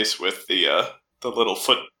 It's nice with the little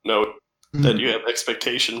footnote that you have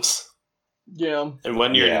expectations. Yeah. And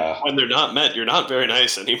when they're not met, you're not very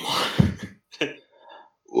nice anymore.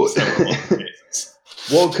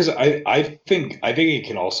 Well, because I think it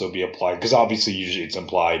can also be applied, because obviously usually it's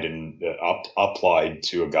implied and applied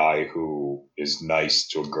to a guy who is nice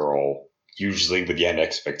to a girl, usually with the end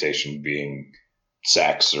expectation being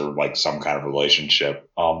sex or like some kind of relationship.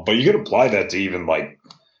 But you could apply that to even like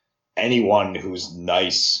anyone who's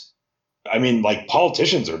nice. I mean, like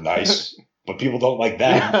politicians are nice, but people don't like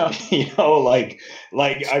them. Yeah.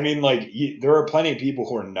 I mean, there are plenty of people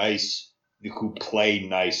who are nice, who play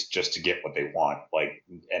nice just to get what they want,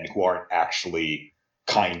 and who aren't actually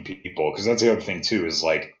kind people. Because that's the other thing too, is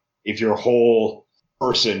like, if your whole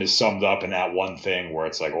person is summed up in that one thing where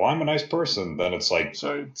it's like, well, I'm a nice person, then it's like,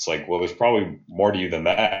 well, there's probably more to you than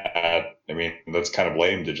that. I mean, that's kind of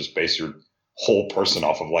lame to just base your whole person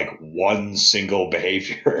off of like one single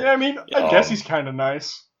behavior. Yeah, I mean, I guess he's kind of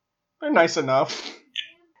nice. They're nice enough.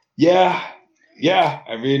 Yeah.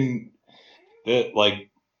 I mean, I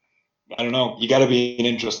don't know. You got to be an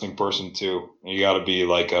interesting person too. You got to be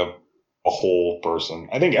like a whole person.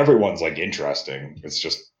 I think everyone's like interesting. It's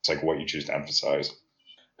like what you choose to emphasize.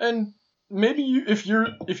 And maybe if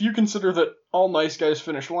you consider that all nice guys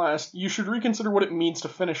finish last, you should reconsider what it means to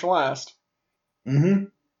finish last. Mm-hmm.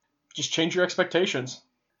 Just change your expectations.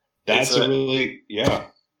 That's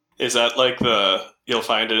Is that like you'll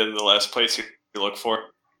find it in the last place you look for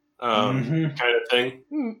kind of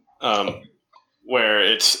thing? Where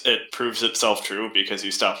it proves itself true because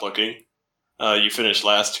you stop looking. You finish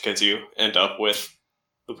last because you end up with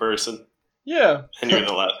the person. Yeah. And you're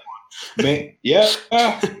the last one.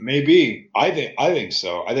 Maybe. I think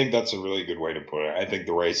so. I think that's a really good way to put it. I think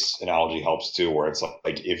the race analogy helps too, where it's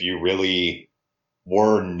like if you really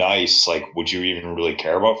were nice, like would you even really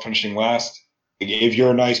care about finishing last? Like, if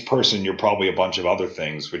you're a nice person, you're probably a bunch of other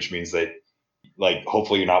things, which means that like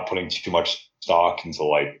hopefully you're not putting too much stock into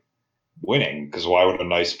like winning, because why would a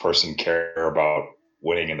nice person care about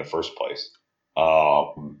winning in the first place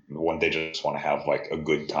when they just want to have like a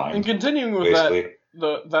good time? And continuing with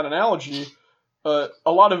that analogy, a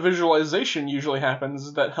lot of visualization usually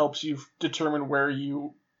happens that helps you determine where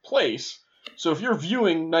you place. So if you're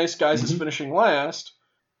viewing nice guys as finishing last,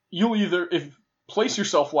 you'll either place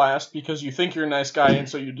yourself last because you think you're a nice guy and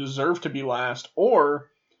so you deserve to be last, or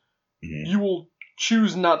you will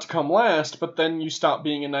choose not to come last, but then you stop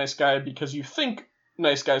being a nice guy because you think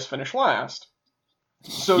nice guys finish last.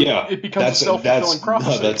 So it becomes a self-fulfilling prophecy.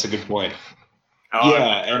 No, that's a good point.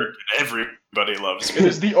 And everybody loves me. It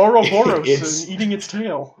is the Ouroboros and eating its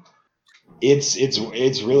tail.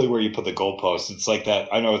 It's really where you put the goalpost. It's like that.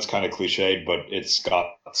 I know it's kind of cliched, but it's got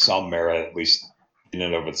some merit, at least in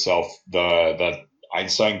and of itself. That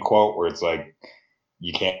Einstein quote where it's like,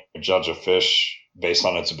 you can't judge a fish based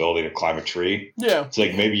on its ability to climb a tree. Yeah. It's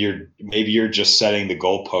like maybe you're just setting the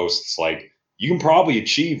goalposts. Like you can probably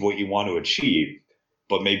achieve what you want to achieve,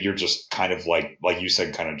 but maybe you're just kind of like you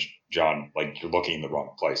said, kind of John, like you're looking in the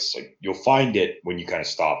wrong place. Like you'll find it when you kind of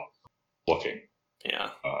stop looking. Yeah.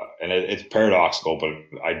 And it's paradoxical, but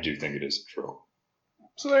I do think it is true.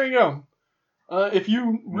 So there you go. If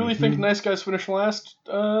you really think nice guys finish last,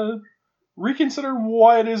 reconsider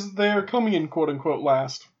why it is they're coming in quote unquote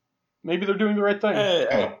last. Maybe they're doing the right thing.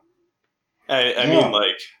 I mean,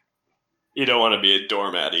 like, you don't want to be a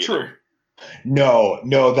doormat either. True.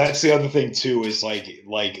 No, that's the other thing too, is like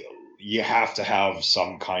you have to have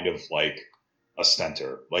some kind of like a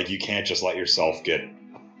center. Like you can't just let yourself get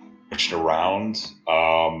pushed around.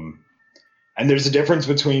 And there's a difference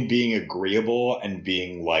between being agreeable and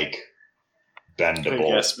being like bendable.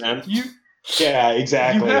 Yes, man. Yeah,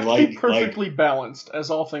 exactly. You have to be perfectly balanced, as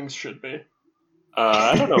all things should be.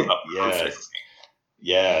 I don't know about perfect.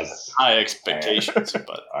 Yes. High expectations,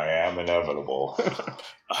 but I am inevitable. I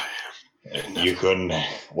am inevitable. You couldn't.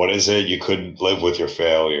 What is it? You couldn't live with your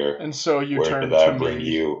failure. And so you Where turned did that to bring me.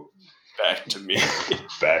 you? Back to me.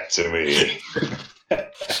 Back to me.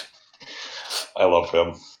 I love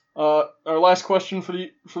him. Our last question for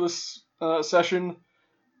this session: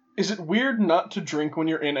 Is it weird not to drink when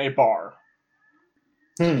you're in a bar?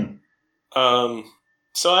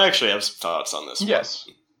 So I actually have some thoughts on this. Yes.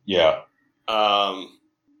 Yeah.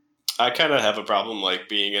 I kind of have a problem like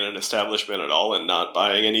being in an establishment at all and not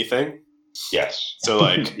buying anything. Yes. So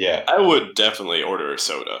like, Yeah. I would definitely order a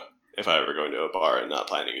soda if I were going to a bar and not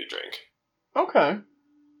planning to drink. Okay.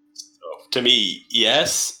 So, to me,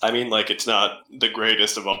 yes. I mean, like, it's not the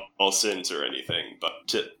greatest of all sins or anything,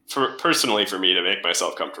 but personally, for me to make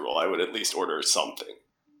myself comfortable, I would at least order something.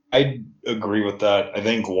 I agree with that. I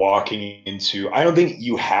think walking into, I don't think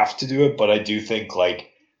you have to do it, but I do think like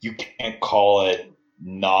you can't call it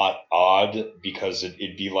not odd because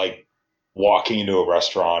it'd be like walking into a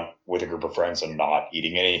restaurant with a group of friends and not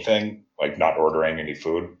eating anything, like not ordering any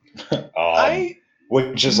food.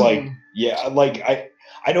 Which is like, yeah, like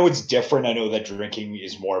I know it's different. I know that drinking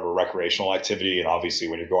is more of a recreational activity, and obviously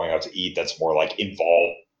when you're going out to eat, that's more like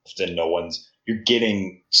involved and you're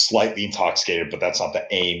getting slightly intoxicated, but that's not the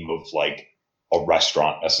aim of like a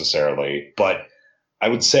restaurant necessarily. But I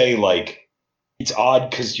would say like it's odd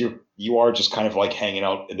because you are just kind of like hanging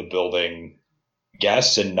out in the building,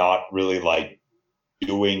 guests, and not really like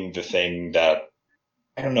doing the thing that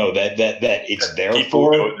I don't know that it's there People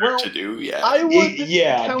for. go there to do, yeah. I would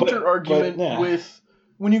Yeah, counter argument but, yeah. with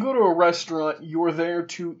when you go to a restaurant, you're there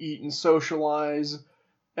to eat and socialize,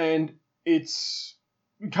 and it's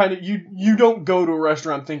kind of you don't go to a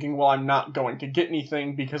restaurant thinking, well, I'm not going to get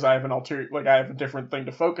anything because I have I have a different thing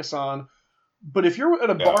to focus on. But if you're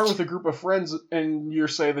at a bar with a group of friends and you're,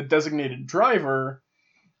 say, the designated driver,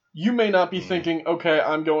 you may not be thinking, okay,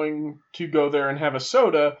 I'm going to go there and have a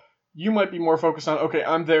soda. You might be more focused on, okay,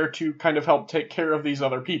 I'm there to kind of help take care of these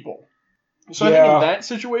other people. So I think in that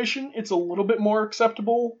situation, it's a little bit more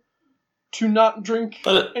acceptable to not drink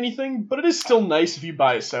anything, but it is still nice if you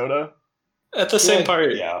buy a soda. At the same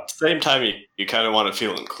time, you kind of want to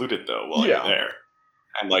feel included, though, while you're there.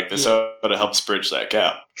 And, like, the soda helps bridge that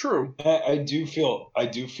gap. True. I do feel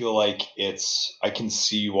like I can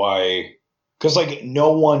see why, because like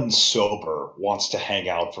no one sober wants to hang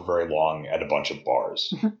out for very long at a bunch of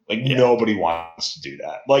bars. Like nobody wants to do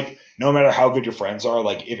that. Like no matter how good your friends are,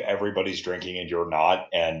 like if everybody's drinking and you're not,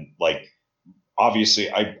 and like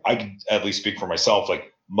obviously I can at least speak for myself.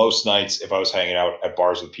 Like most nights, if I was hanging out at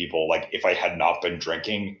bars with people, like if I had not been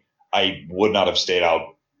drinking, I would not have stayed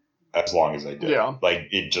out as long as I did. Yeah. Like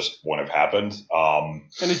it just wouldn't have happened. And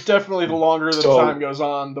it's definitely the longer the time goes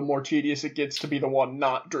on, the more tedious it gets to be the one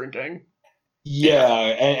not drinking. Yeah,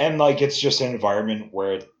 and like it's just an environment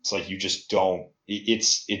where it's like you just don't.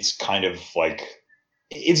 It's kind of like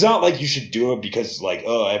it's not like you should do it because like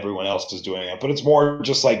everyone else is doing it, but it's more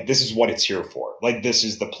just like this is what it's here for. Like this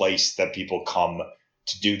is the place that people come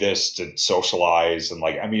to do this, to socialize, and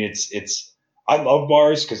like I mean it's I love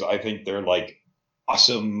bars because I think they're like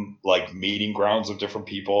awesome like meeting grounds of different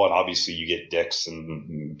people, and obviously you get dicks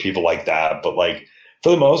and people like that, but like for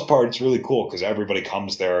the most part it's really cool because everybody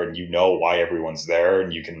comes there and you know why everyone's there,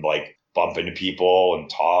 and you can like bump into people and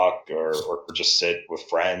talk or just sit with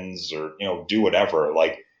friends or do whatever.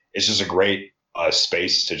 Like it's just a great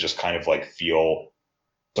space to just kind of like feel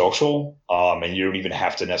social, and you don't even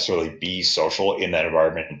have to necessarily be social in that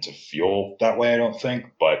environment to feel that way, I don't think.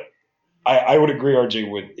 But I would agree,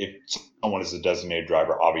 RJ, with if someone is a designated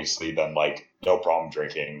driver, obviously, then like no problem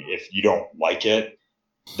drinking. If you don't like it,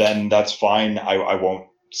 then that's fine. I won't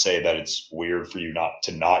say that it's weird for you not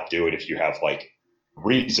to do it if you have like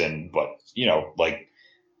reason, but like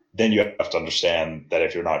then you have to understand that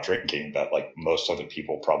if you're not drinking, that like most other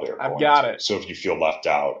people probably are going to. So if you feel left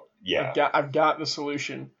out, I've got the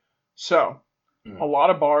solution. So a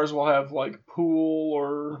lot of bars will have like pool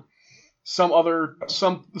or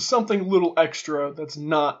something little extra that's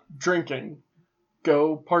not drinking.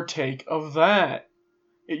 Go partake of that.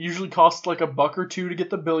 It usually costs like $1 or $2 to get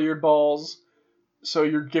the billiard balls. So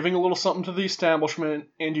you're giving a little something to the establishment,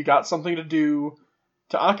 and you got something to do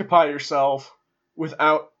to occupy yourself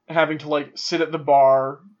without having to like sit at the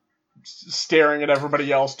bar staring at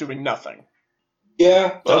everybody else doing nothing.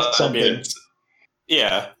 Yeah, that's something. I mean,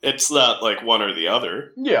 it's not like one or the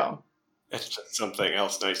other. Yeah. It's just something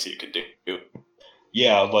else nice you could do.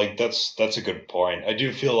 Yeah, like that's a good point. I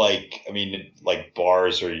do feel like, I mean, like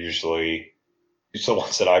bars are usually, the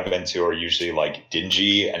ones that I've been to are usually like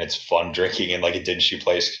dingy, and it's fun drinking in like a dingy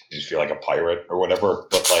place. You just feel like a pirate or whatever.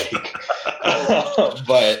 But like,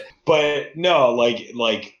 but no,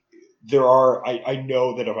 like there are. I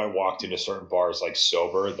know that if I walked into certain bars like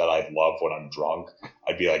sober that I'd love when I'm drunk,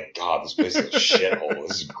 I'd be like, God, this place is a shithole.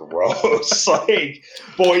 This is gross. Like,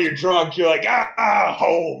 boy, you're drunk. You're like,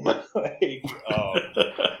 home. Like,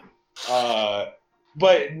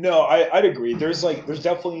 But no, I'd agree. There's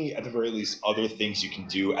definitely at the very least other things you can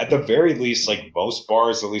do. At the very least, like most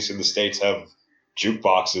bars, at least in the States, have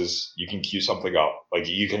jukeboxes. You can cue something up. Like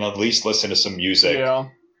you can at least listen to some music. Yeah.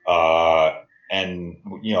 And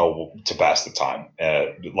to pass the time,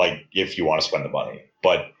 like if you want to spend the money.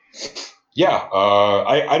 But yeah,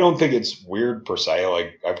 I don't think it's weird per se.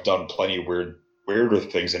 Like I've done plenty of weirder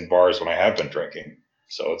things in bars when I have been drinking.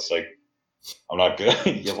 So it's like I'm not good.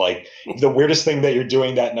 You're like the weirdest thing that you're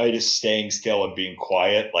doing that night is staying still and being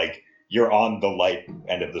quiet. Like you're on the light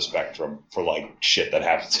end of the spectrum for like shit that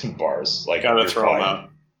happens in bars. Like Gotta you're throw them fine. out.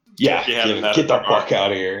 Yeah, You haven't had get it the before. fuck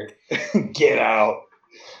out of here. Get out.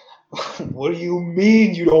 What do you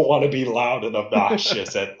mean you don't want to be loud and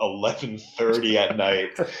obnoxious at 11:30 at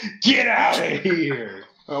night? Get out of here.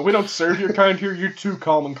 We don't serve your kind here. You're too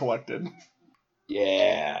calm and collected.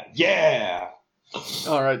 Yeah.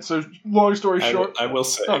 All right. So long story I, short. I will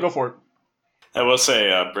say, Oh, go for it. I will say,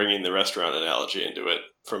 bringing the restaurant analogy into it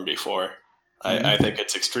from before, I think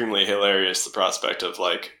it's extremely hilarious, the prospect of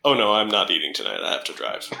like, oh no, I'm not eating tonight. I have to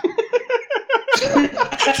drive.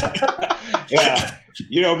 Yeah.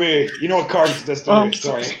 You know me. You know what carbs does to me.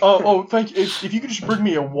 Sorry. Thank you. If you could just bring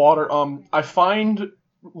me a water. I find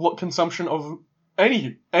consumption of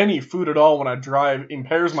any food at all when I drive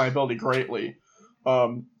impairs my ability greatly.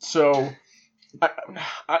 So,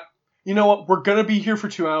 you know what? We're gonna be here for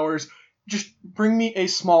 2 hours. Just bring me a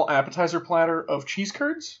small appetizer platter of cheese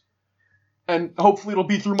curds, and hopefully it'll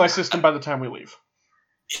be through my system by the time we leave.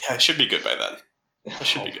 Yeah, I should be good by then. I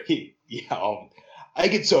should be good. Yeah. I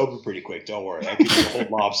get sober pretty quick. Don't worry. I could eat a whole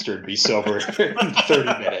lobster and be sober in 30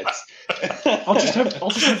 minutes. I'll just have the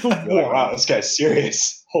You're like, water. wow, this guy's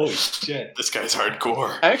serious. Holy shit. This guy's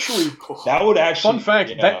hardcore. Actually, That would actually. fun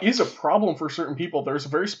fact, yeah. that is a problem for certain people. There's a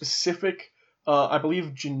very specific, I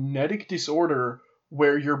believe, genetic disorder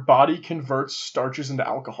where your body converts starches into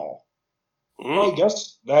alcohol. Well, I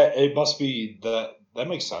guess that it must be that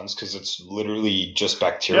makes sense because it's literally just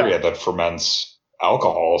bacteria that ferments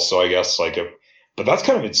alcohol. So I guess but that's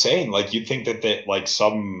kind of insane. Like you'd think that like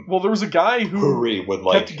some Well, there was a guy who brewery would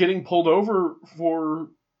like. kept getting pulled over for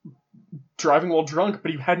driving while drunk,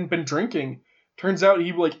 but he hadn't been drinking. Turns out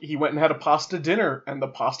he went and had a pasta dinner, and the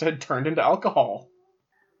pasta had turned into alcohol.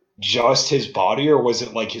 Just his body, or was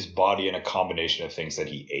it like his body and a combination of things that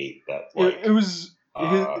he ate that like It was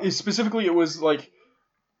specifically it was like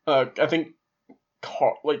I think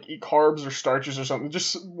carbs or starches or something.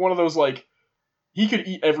 Just one of those like he could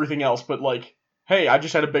eat everything else, but like, hey, I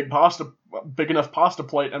just had a big enough pasta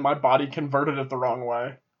plate, and my body converted it the wrong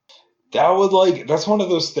way. that's one of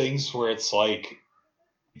those things where it's like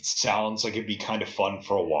it sounds like it'd be kind of fun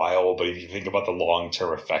for a while, but if you think about the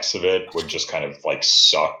long-term effects of it, would just kind of like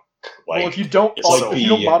suck. Like Well, if you don't it's like if you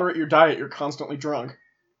don't moderate your diet, you're constantly drunk.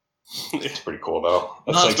 it's pretty cool though.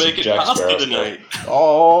 That's Let's like some make it Jack pasta Sparrow tonight.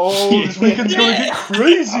 Oh, this weekend's gonna get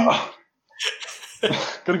crazy.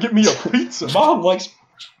 Gonna get me a pizza. stuff.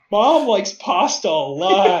 Mom likes pasta a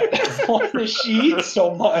lot. Why does she eat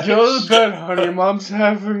so much? Go to bed, honey. Mom's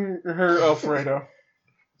having her Alfredo.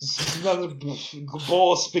 Another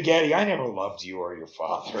bowl of spaghetti. I never loved you or your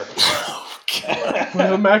father. Put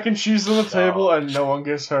the mac and cheese on the table, and no one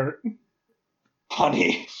gets hurt.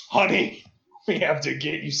 honey, we have to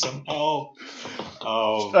get you some help.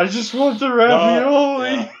 Oh, I just want the ravioli.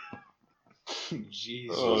 yeah.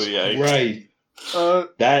 Jesus Oh, yikes. Right.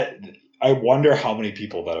 That I wonder how many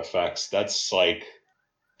people that affects. That's like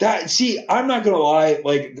that. See, I'm not gonna lie.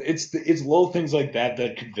 Like it's little things like that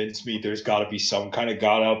that convince me there's got to be some kind of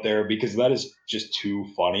God out there, because that is just too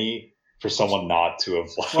funny for someone not to have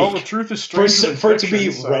like. Well, the truth is for, stranger than for it to be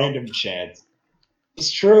fiction, so- random chance.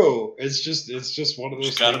 It's true. It's just one of those.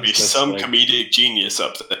 There's got to be things that's some like, comedic genius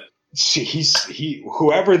up there.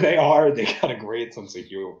 whoever they are, they got a great sense of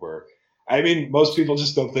humor. I mean, most people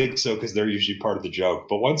just don't think so because they're usually part of the joke.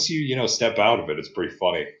 But once you step out of it, it's pretty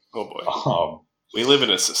funny. Oh boy, we live in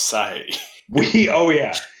a society. We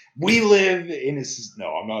live in a no.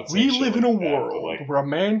 I'm not. Saying We shit live in a like that, but, world like, where a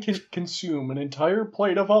man can consume an entire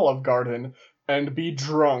plate of Olive Garden and be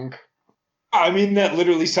drunk. I mean, that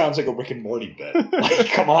literally sounds like a Rick and Morty bit. Like,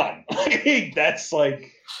 come on, like, that's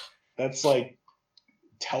like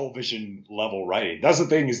television level writing. That's the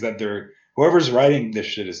thing, is that whoever's writing this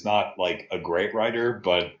shit is not like a great writer,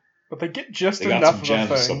 but But they get just they got enough some of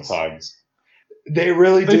the gems things. sometimes. They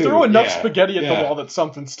really do. They throw enough yeah. spaghetti at yeah. the wall that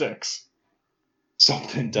something sticks.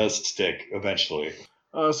 Something does stick eventually.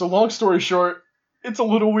 So long story short, it's a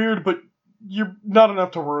little weird, but you're not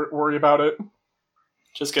enough to worry about it.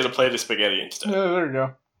 Just get a plate of spaghetti instead. Yeah, there you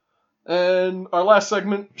go. And our last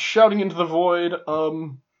segment, Shouting into the Void.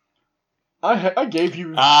 I gave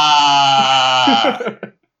you. Ah!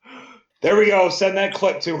 There we go. Send that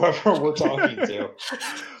clip to whoever we're talking to.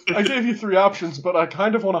 I gave you 3 options, but I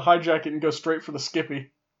kind of want to hijack it and go straight for the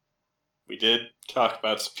Skippy. We did talk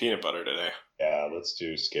about some peanut butter today. Yeah, let's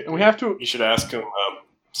do Skippy. And we have to. You should ask him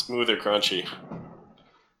smooth or crunchy.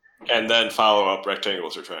 And then follow up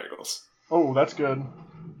rectangles or triangles. Oh, that's good.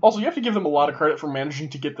 Also, you have to give them a lot of credit for managing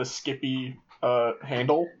to get the Skippy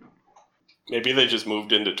handle. Maybe they just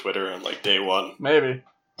moved into Twitter on like day 1. Maybe.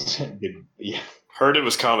 Yeah. Heard it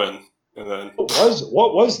was coming, and then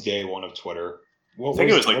What was day 1 of Twitter? I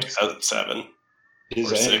think it was like 2007 or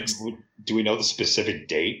 6. Do we know the specific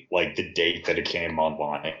date? Like the date that it came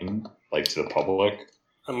online, like to the public?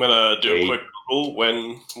 I'm gonna do a quick Google.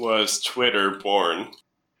 When was Twitter born?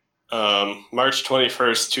 March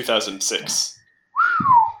 21st, 2006.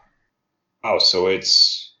 Oh, so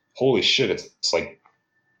it's holy shit! It's like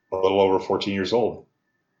a little over 14 years old.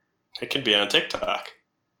 It can be on TikTok.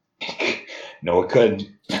 No, it couldn't.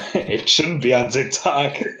 It shouldn't be on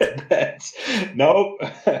TikTok. Nope.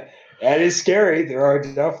 That is scary. There are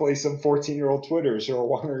definitely some 14-year-old Twitters who are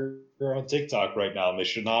wandering around TikTok right now, and they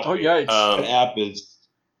should not. Oh, be. yikes. That app is.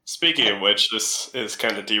 Speaking of which, this is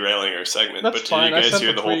kind of derailing our segment. That's but fine. did you I guys sent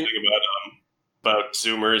hear the the whole tweet. thing about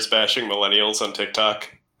Zoomers bashing millennials on TikTok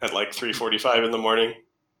at like 3:45 in the morning?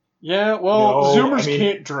 Yeah, well, No, Zoomers I mean-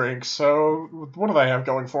 can't drink, so what do they have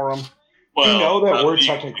going for them? Well, You know that we're we-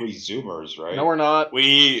 technically Zoomers, right? No, we're not.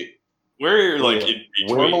 we're like in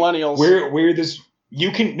We're between. millennials. We're this.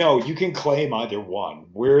 You can claim either one.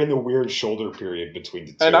 We're in the weird shoulder period between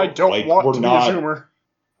the two. and I don't Like, want we're to not, be a Zoomer.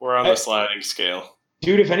 We're on the sliding scale.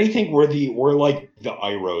 Dude, if anything, we're like the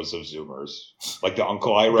Iros of Zoomers, like the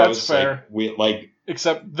Uncle Iros. That's fair. Like, we like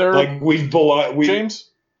Except they're... James,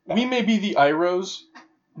 we may be the Iros,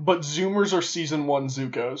 but Zoomers are Season 1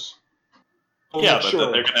 Zuko's. Yeah, but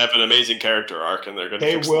then they're gonna have an amazing character arc, and they're gonna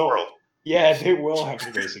They fix will. the world. Yeah, they will have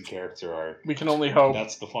an amazing character arc. We can only hope.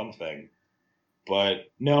 That's the fun thing. But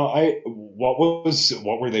no,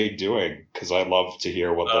 what were they doing? Because I love to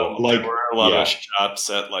hear what There were a lot of shots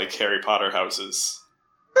at like Harry Potter houses.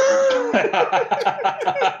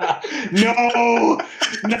 No,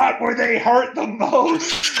 not where they hurt the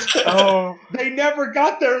most. Oh, They never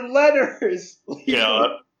got their letters. Leave Yeah,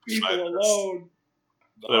 people that- alone.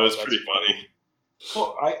 that was that's pretty funny.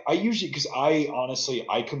 Well, I usually, because I honestly,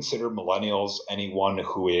 I consider millennials anyone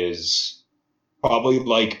who is probably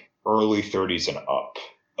like early 30s and up.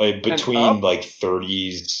 Like between up? like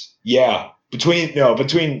 30s. Yeah. Between you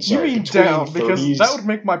sorry, mean between down, because 30s. that would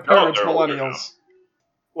make my parents they're older millennials.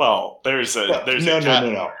 Well, there's a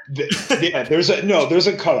No. Yeah, there's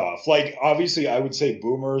a cutoff. Like obviously I would say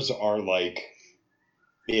boomers are like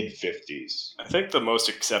mid 50s. I think the most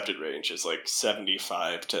accepted range is like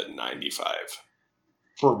 75 to 95.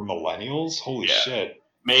 For millennials? Holy Yeah. shit.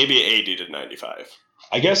 Maybe 80 to 95.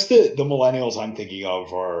 I guess the millennials I'm thinking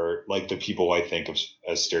of are like the people I think of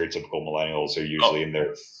as stereotypical millennials are usually in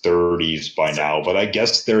their 30s by now, but I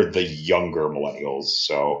guess they're the younger millennials.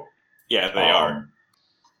 So Yeah, they are.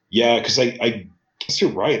 Yeah, because I guess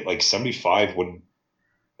you're right. Like 75 would.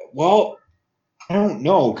 Well, I don't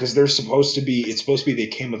know because it's supposed to be they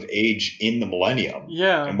came of age in the millennium.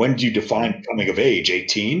 Yeah. And when do you define coming of age?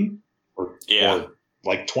 18 or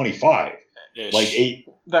like 25? Ish. Like 8.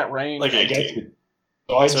 That range. Like I guess. 18.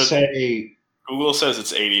 So I'd So- say. Google says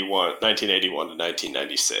it's 1981 to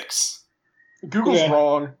 1996. Google's Yeah.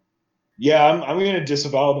 wrong. Yeah, I'm going to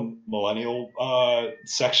disavow the millennial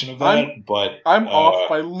section of that, but I'm off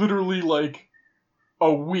by literally like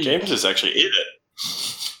a week. James is actually in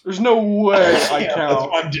it. There's no way I yeah,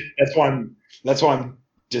 count. that's why I'm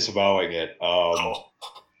disavowing it.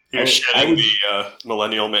 You're I shedding would- the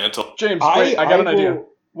millennial mantle. James, wait, I got an idea. will-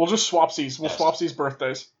 We'll just swapsies. We'll Yes. swapsies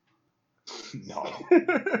birthdays. No,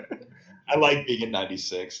 I like being in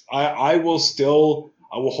 '96. I will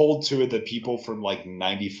hold to it that people from like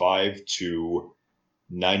 '95 to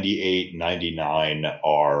 '98, '99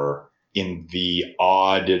 are in the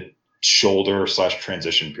odd shoulder /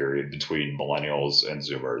 transition period between millennials and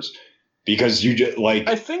Zoomers, because you just like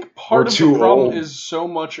I think part We're of too the problem old. is so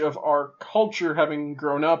much of our culture, having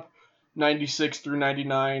grown up 96 through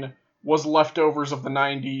 99, was leftovers of the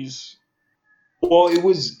 90s. Well,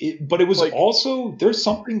 but it was Like- also there's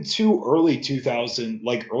something too early 2000,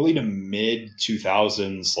 like early to mid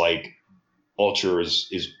 2000s, like culture is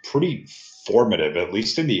pretty formative, at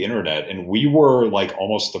least in the internet, and we were like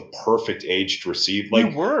almost the perfect age to receive. Like,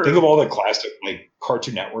 We were. think of all the classic like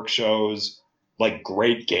Cartoon Network shows, like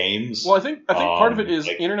great games. Well, I think part of it is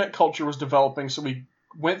like- internet culture was developing, so we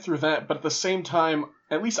went through that. But at the same time,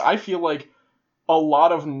 at least I feel like a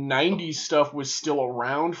lot of 90s stuff was still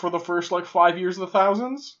around for the first, like, 5 years of the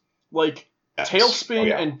thousands. Like, Yes. Tailspin Oh,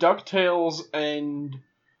 yeah. and DuckTales and,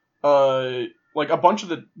 like, a bunch of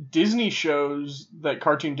the Disney shows that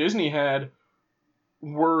Cartoon Disney had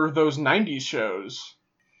were those 90s shows.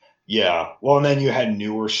 Yeah. Well, and then you had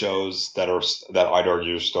newer shows that I'd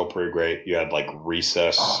argue are still pretty great. You had like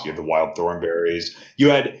Recess, you had the Wild Thornberries. You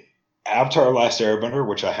had Avatar: Last Airbender,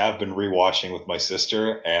 which I have been rewatching with my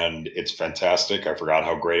sister, and it's fantastic. I forgot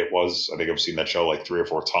how great it was. I think I've seen that show like 3 or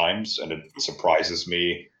 4 times, and it surprises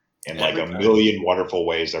me in like Every a time. million wonderful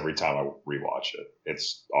ways every time I rewatch it.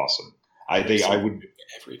 It's awesome. I think I would.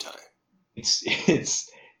 every time. It's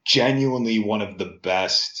genuinely one of the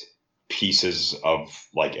best pieces of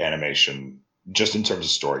like animation, just in terms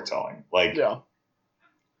of storytelling. Like, Yeah.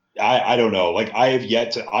 I don't know. Like,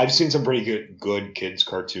 I've seen some pretty good kids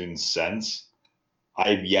cartoons since.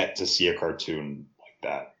 I've yet to see a cartoon like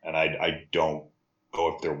that, and I don't know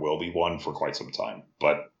if there will be one for quite some time.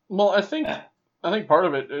 But Well, I think Eh. part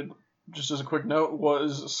of it, just as a quick note,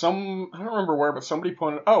 was I don't remember where, but somebody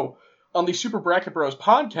pointed, on the Super Bracket Bros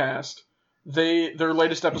podcast, their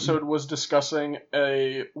latest episode was discussing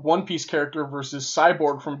a One Piece character versus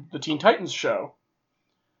Cyborg from the Teen Titans show.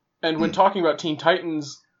 And when talking about Teen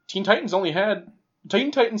Titans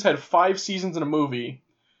had 5 seasons in a movie,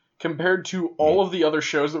 compared to all of the other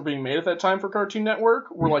shows that were being made at that time for Cartoon Network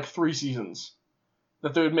were like 3 seasons.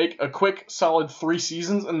 That they would make a quick, solid 3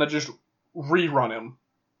 seasons and then just rerun him.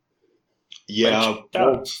 yeah, Like,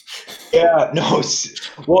 well, yeah, no,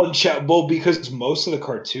 well, because most of the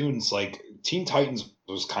cartoons, like Teen Titans,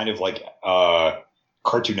 was kind of like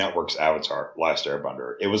Cartoon Network's Avatar: Last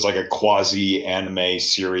Airbender. It was like a quasi anime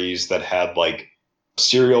series that had like a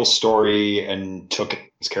serial story and took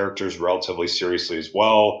its characters relatively seriously as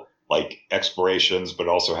well, like explorations, but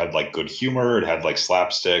also had like good humor. It had like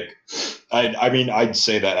slapstick. I mean, I'd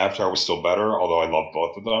say that Avatar was still better, although I love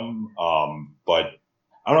both of them. But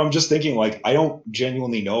I don't know. I'm just thinking, like, I don't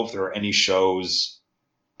genuinely know if there are any shows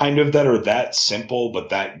kind of that are that simple but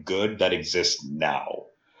that good that exist now.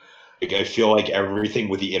 Like, I feel like everything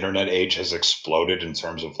with the internet age has exploded in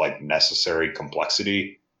terms of like necessary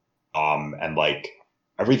complexity, and like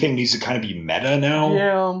everything needs to kind of be meta now.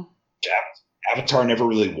 Yeah. Avatar never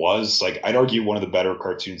really was. Like, I'd argue one of the better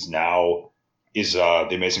cartoons now is The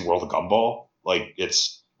Amazing World of Gumball. Like,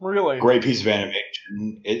 it's Really? great piece of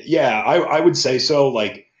animation. I would say so.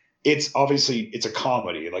 Like, it's a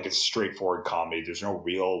comedy. Like, it's a straightforward comedy. There's no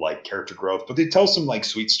real like character growth, but they tell some like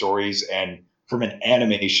sweet stories, and from an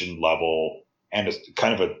animation level and a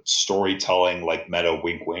kind of a storytelling like meta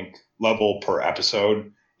wink wink level per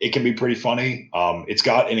episode, it can be pretty funny. It's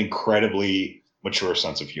got an incredibly mature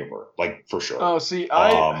sense of humor, like, for sure. Oh, see,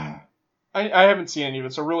 I haven't seen any of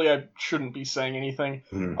it, so really I shouldn't be saying anything.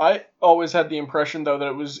 Mhm. I always had the impression, though, that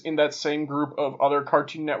it was in that same group of other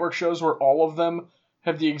Cartoon Network shows where all of them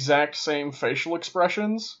have the exact same facial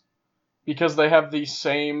expressions, because they have the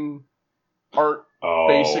same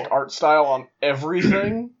basic art style on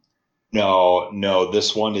everything. No,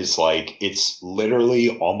 this one is like, it's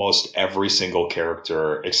literally almost every single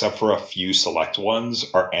character, except for a few select ones,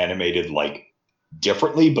 are animated like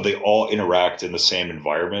differently, but they all interact in the same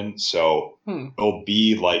environment. So it'll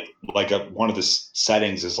be like one of the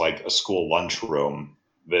settings is like a school lunchroom.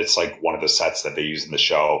 That's like one of the sets that they use in the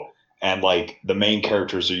show. And like the main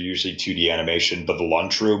characters are usually 2D animation, but the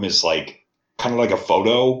lunchroom is like kind of like a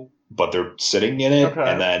photo, but they're sitting in it. Okay.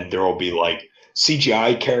 And then there will be like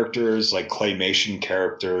CGI characters, like claymation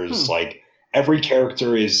characters. Like, every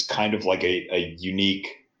character is kind of like a unique,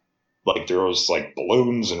 like, there's like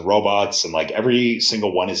balloons and robots, and like every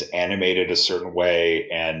single one is animated a certain way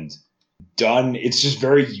and done. It's just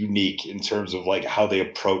very unique in terms of like how they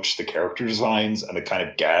approach the character designs and the kind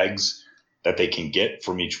of gags that they can get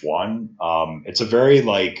from each one. It's a very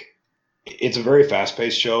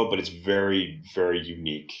fast-paced show, but it's very, very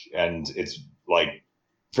unique, and it's like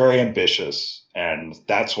very ambitious, and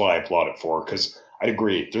that's what I applaud it for, because I'd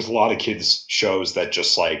agree, there's a lot of kids shows that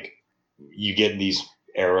just like, you get in these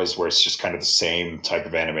eras where it's just kind of the same type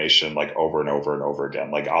of animation like over and over and over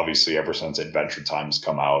again. Like, obviously, ever since Adventure Time's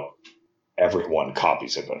come out, everyone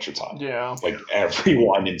copies Adventure Time. Yeah. Like,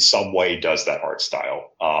 everyone in some way does that art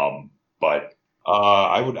style. But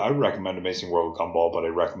I would recommend Amazing World of Gumball, but I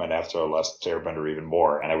recommend Avatar: Last Airbender even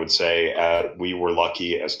more. And I would say we were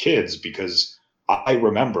lucky as kids, because I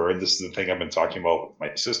remember, and this is the thing I've been talking about with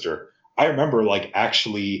my sister, I remember like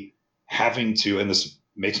actually having to, and this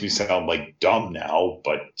makes me sound like dumb now,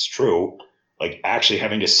 but it's true, like actually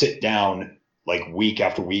having to sit down like week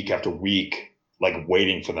after week after week, like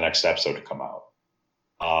waiting for the next episode to come out.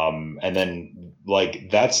 And then like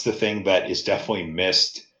that's the thing that is definitely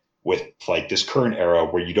missed with like this current era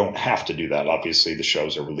where you don't have to do that. Obviously, the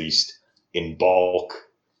shows are released in bulk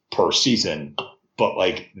per season, but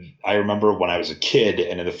like I remember when I was a kid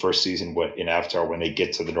and in the first season in Avatar when they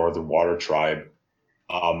get to the Northern Water Tribe,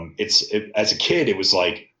 as a kid it was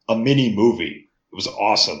like a mini movie. It was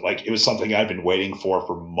awesome. Like it was something I'd been waiting for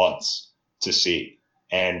months to see.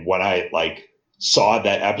 And when I like saw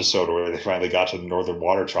that episode where they finally got to the Northern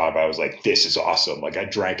Water Tribe, I was like, this is awesome. Like I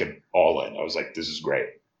drank it all in. I was like, this is great.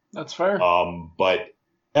 That's fair. But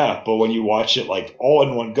when you watch it like all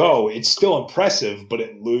in one go, it's still impressive, but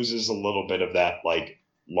it loses a little bit of that like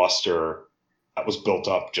luster that was built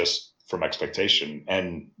up just from expectation.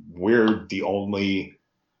 And we're the only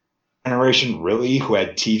generation really who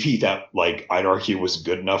had TV that like I'd argue was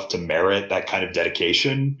good enough to merit that kind of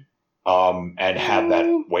dedication and have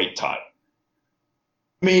that wait time.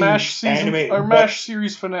 I mean, MASH season or MASH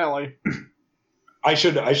series finale. I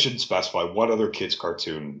should specify what other kids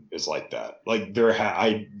cartoon is like that. Like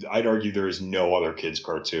I'd argue there is no other kids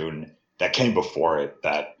cartoon that came before it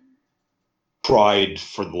that tried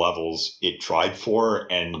for the levels it tried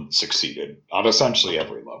for and succeeded on essentially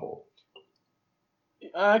every level.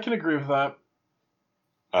 I can agree with that.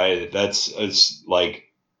 That's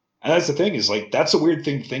the thing is like that's a weird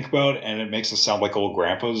thing to think about, and it makes us sound like old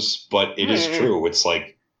grandpas, but it is true. It's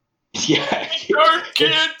like, yeah, Dark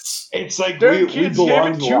kids. It's like Them we kids belong have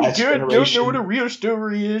it to the too last good. Don't generation. know what a real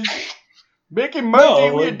story is. Back in my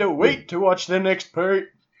day, we like- had to wait to watch the next part.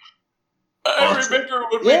 I remember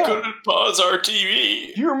when we couldn't pause our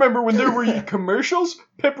TV. Do you remember when there were commercials?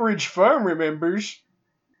 Pepperidge Farm remembers.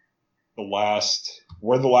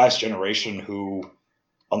 We're the last generation who,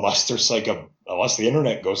 unless the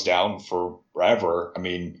internet goes down forever, I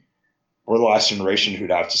mean, we're the last generation who'd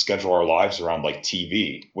have to schedule our lives around like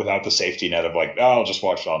TV without the safety net of like, I'll just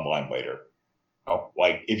watch it online later.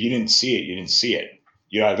 Like if you didn't see it, you didn't see it.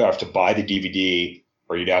 You'd either have to buy the DVD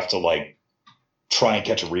or you'd have to like try and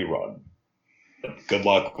catch a rerun. Good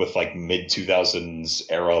luck with like mid 2000s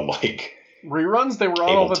era like Reruns? They were on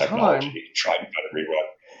cable all the technology. time. Trying to find a rerun.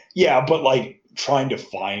 Yeah, but like trying to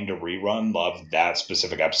find a rerun of that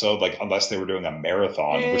specific episode, like unless they were doing a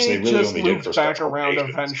marathon, which they really just only did for looped back special around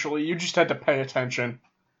occasions. eventually. You just had to pay attention.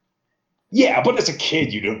 Yeah, but as a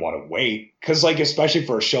kid, you didn't want to wait because, like, especially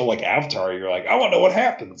for a show like Avatar, you're like, I want to know what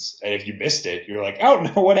happens, and if you missed it, you're like, I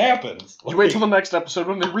don't know what happens. You wait till the next episode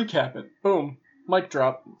when they recap it. Boom. Mic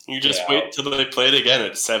drop. You just wait till they play it again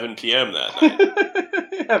at 7 p.m. that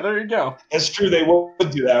night. Yeah, there you go. That's true. They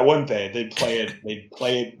would do that, wouldn't they? They'd play it. They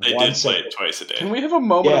once. did play it twice a day. Can we have a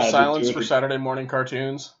moment Yeah, of they silence do for it. Saturday morning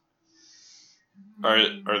cartoons?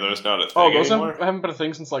 Are those not a thing Oh, those anymore? haven't been a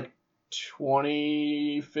thing since like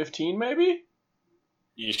 2015, maybe?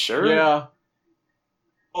 You sure? Yeah.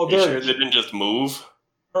 Oh, You there, sure they didn't just move?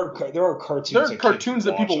 there are cartoons. There are that cartoons kids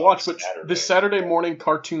that people on watch, but Saturday. the Saturday morning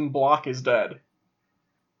cartoon block is dead.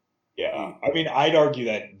 Yeah, I mean, I'd argue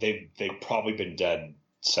that they've probably been dead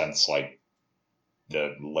since like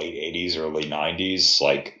the late '80s, early '90s.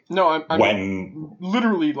 Like No, I'm when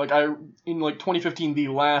literally like in like 2015, the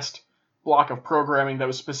last block of programming that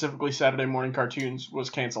was specifically Saturday morning cartoons was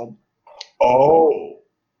canceled. oh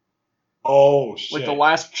shit, Like the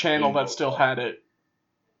last channel Didn't know that still had it.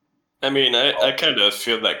 I mean, I kind of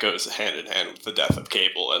feel that goes hand in hand with the death of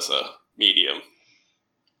cable as a medium.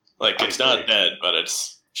 Like, it's not dead, but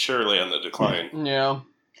it's surely on the decline. Yeah.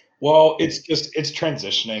 Well, it's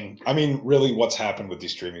transitioning. I mean, really, what's happened with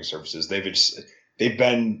these streaming services? They're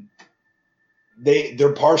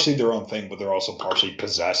partially their own thing, but they're also partially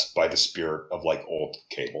possessed by the spirit of like old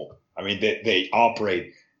cable. I mean, they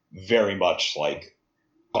operate very much like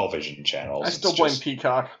television channels. I still It's blame just-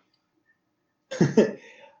 Peacock.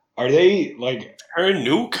 Are they like? They're a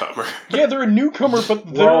newcomer. Yeah, they're a newcomer,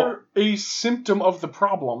 but they're Well- a symptom of the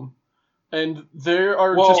problem. And they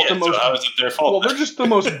are Well, just Yeah, the most... so how is it their fault? Well, they're just the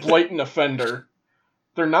most blatant offender.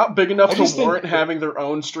 They're not big enough I just to think- warrant having their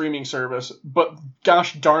own streaming service, but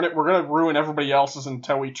gosh darn it, we're going to ruin everybody else's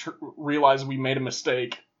until we realize we made a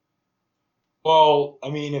mistake. Well, I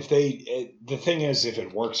mean, the thing is, if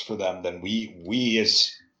it works for them, then we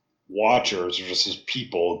as watchers or just as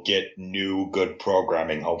people get new good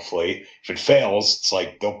programming. Hopefully, if it fails, it's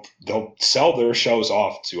like they'll sell their shows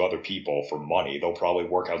off to other people for money. They'll probably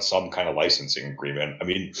work out some kind of licensing agreement. I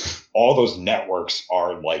mean, all those networks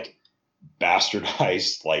are like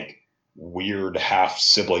bastardized, like weird half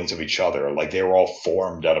siblings of each other. Like they were all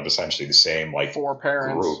formed out of essentially the same like For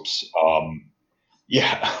parents. groups.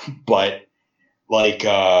 Yeah, but like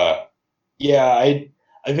yeah, I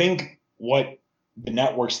think what the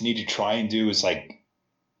networks need to try and do is like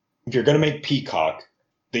if you're going to make Peacock,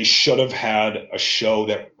 they should have had a show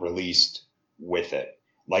that released with it,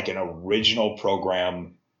 like an original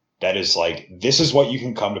program that is like, this is what you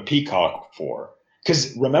can come to Peacock for.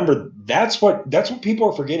 Because remember, that's what people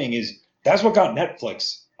are forgetting is that's what got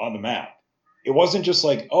Netflix on the map. It wasn't just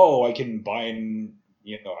like, oh, I can buy and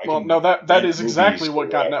that is exactly what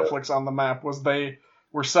got Netflix on the map. Was they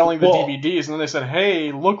were selling the DVDs, and then they said,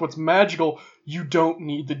 "Hey, look what's magical! You don't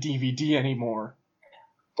need the DVD anymore."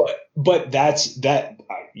 But that's that.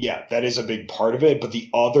 Yeah, that is a big part of it. But the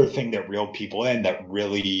other thing that reeled people in, that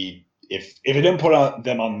really, if it didn't put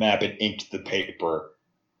them on the map, it inked the paper,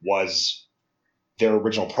 was their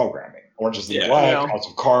original programming. Orange is the New Black, House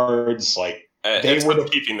of Cards, like they were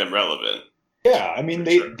keeping them relevant. Yeah, I mean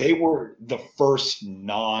they were the first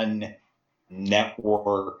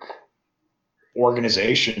non-network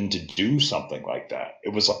organization to do something like that.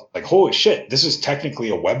 It was like, holy shit, this is technically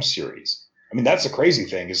a web series. I mean, that's the crazy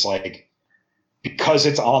thing, is like, because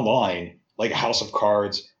it's online, like House of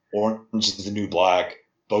Cards, Orange is the New Black,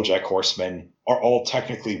 BoJack Horseman are all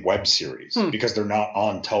technically web series because they're not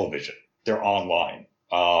on television. They're online.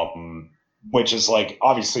 Which is like,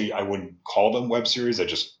 obviously I wouldn't call them web series. I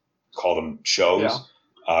just call them shows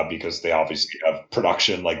because they obviously have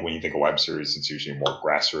production. Like when you think of web series, it's usually more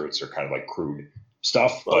grassroots or kind of like crude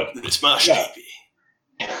stuff. But Smosh, baby.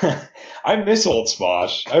 I miss old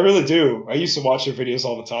Smosh. I really do. I used to watch their videos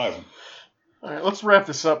all the time. All right, let's wrap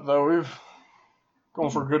this up, though. We've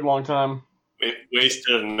gone for a good long time. We've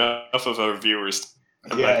wasted enough of our viewers.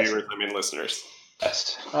 And by viewers, I mean listeners.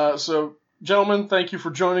 Yes. So, gentlemen, thank you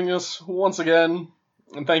for joining us once again.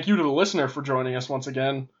 And thank you to the listener for joining us once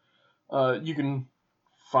again. You can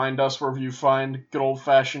find us wherever you find good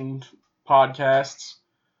old-fashioned podcasts.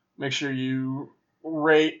 Make sure you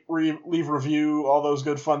rate, leave review, all those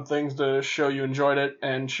good fun things to show you enjoyed it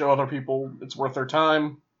and show other people it's worth their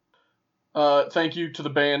time. Thank you to the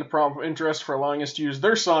band Problem of Interest for allowing us to use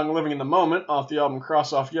their song Living in the Moment off the album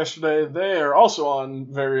Cross Off Yesterday. They are also on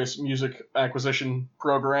various music acquisition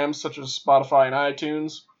programs such as Spotify and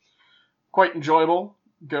iTunes. Quite enjoyable.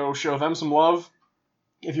 Go show them some love.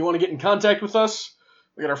 If you want to get in contact with us,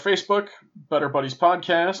 we got our Facebook, Better Buddies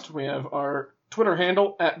Podcast. We have our Twitter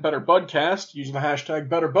handle @BetterBudcast, using the hashtag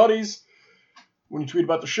BetterBuddies. When you tweet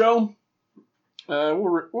about the show,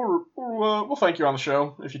 we'll thank you on the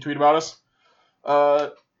show if you tweet about us.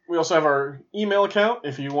 We also have our email account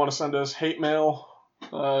if you want to send us hate mail,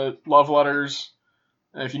 love letters,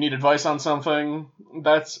 if you need advice on something.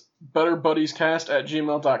 That's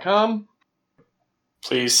betterbuddiescast@gmail.com.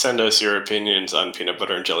 Please send us your opinions on peanut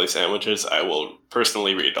butter and jelly sandwiches. I will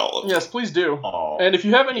personally read all of them. Yes, please do. Oh, and if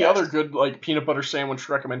you have any other good peanut butter sandwich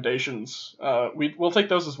recommendations, we'll take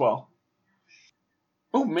those as well.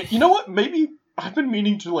 Oh, you know what? Maybe I've been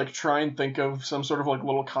meaning to try and think of some sort of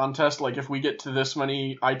little contest. Like if we get to this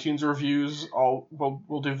many iTunes reviews,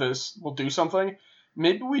 we'll do this. We'll do something.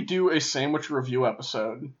 Maybe we do a sandwich review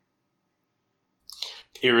episode.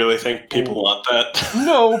 You really think people want that?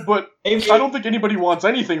 No, but I don't think anybody wants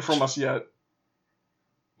anything from us yet.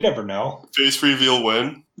 You never know. Face reveal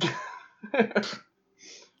when?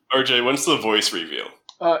 RJ, when's the voice reveal?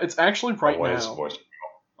 It's actually right now. Voice?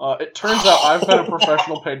 It turns out I've been a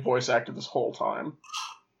professional paid voice actor this whole time.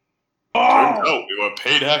 Oh, we were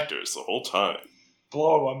paid actors the whole time.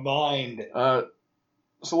 Blow my mind.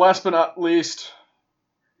 So last but not least,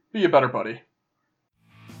 be a better buddy.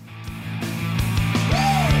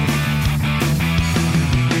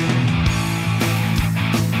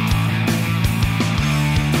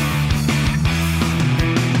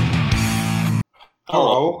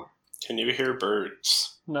 Hello. Can you hear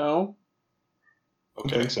birds? No.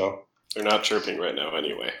 Okay. I think so. They're not chirping right now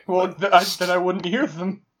anyway. Well, then I wouldn't hear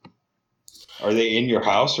them. Are they in your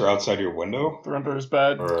house or outside your window? They're under his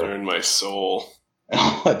bed. They're in my soul.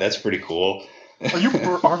 That's pretty cool. Are you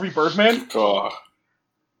Harvey Birdman?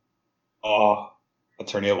 Oh.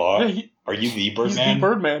 Attorney at law? Yeah, Are you the Birdman? He's the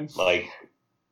Birdman. Like,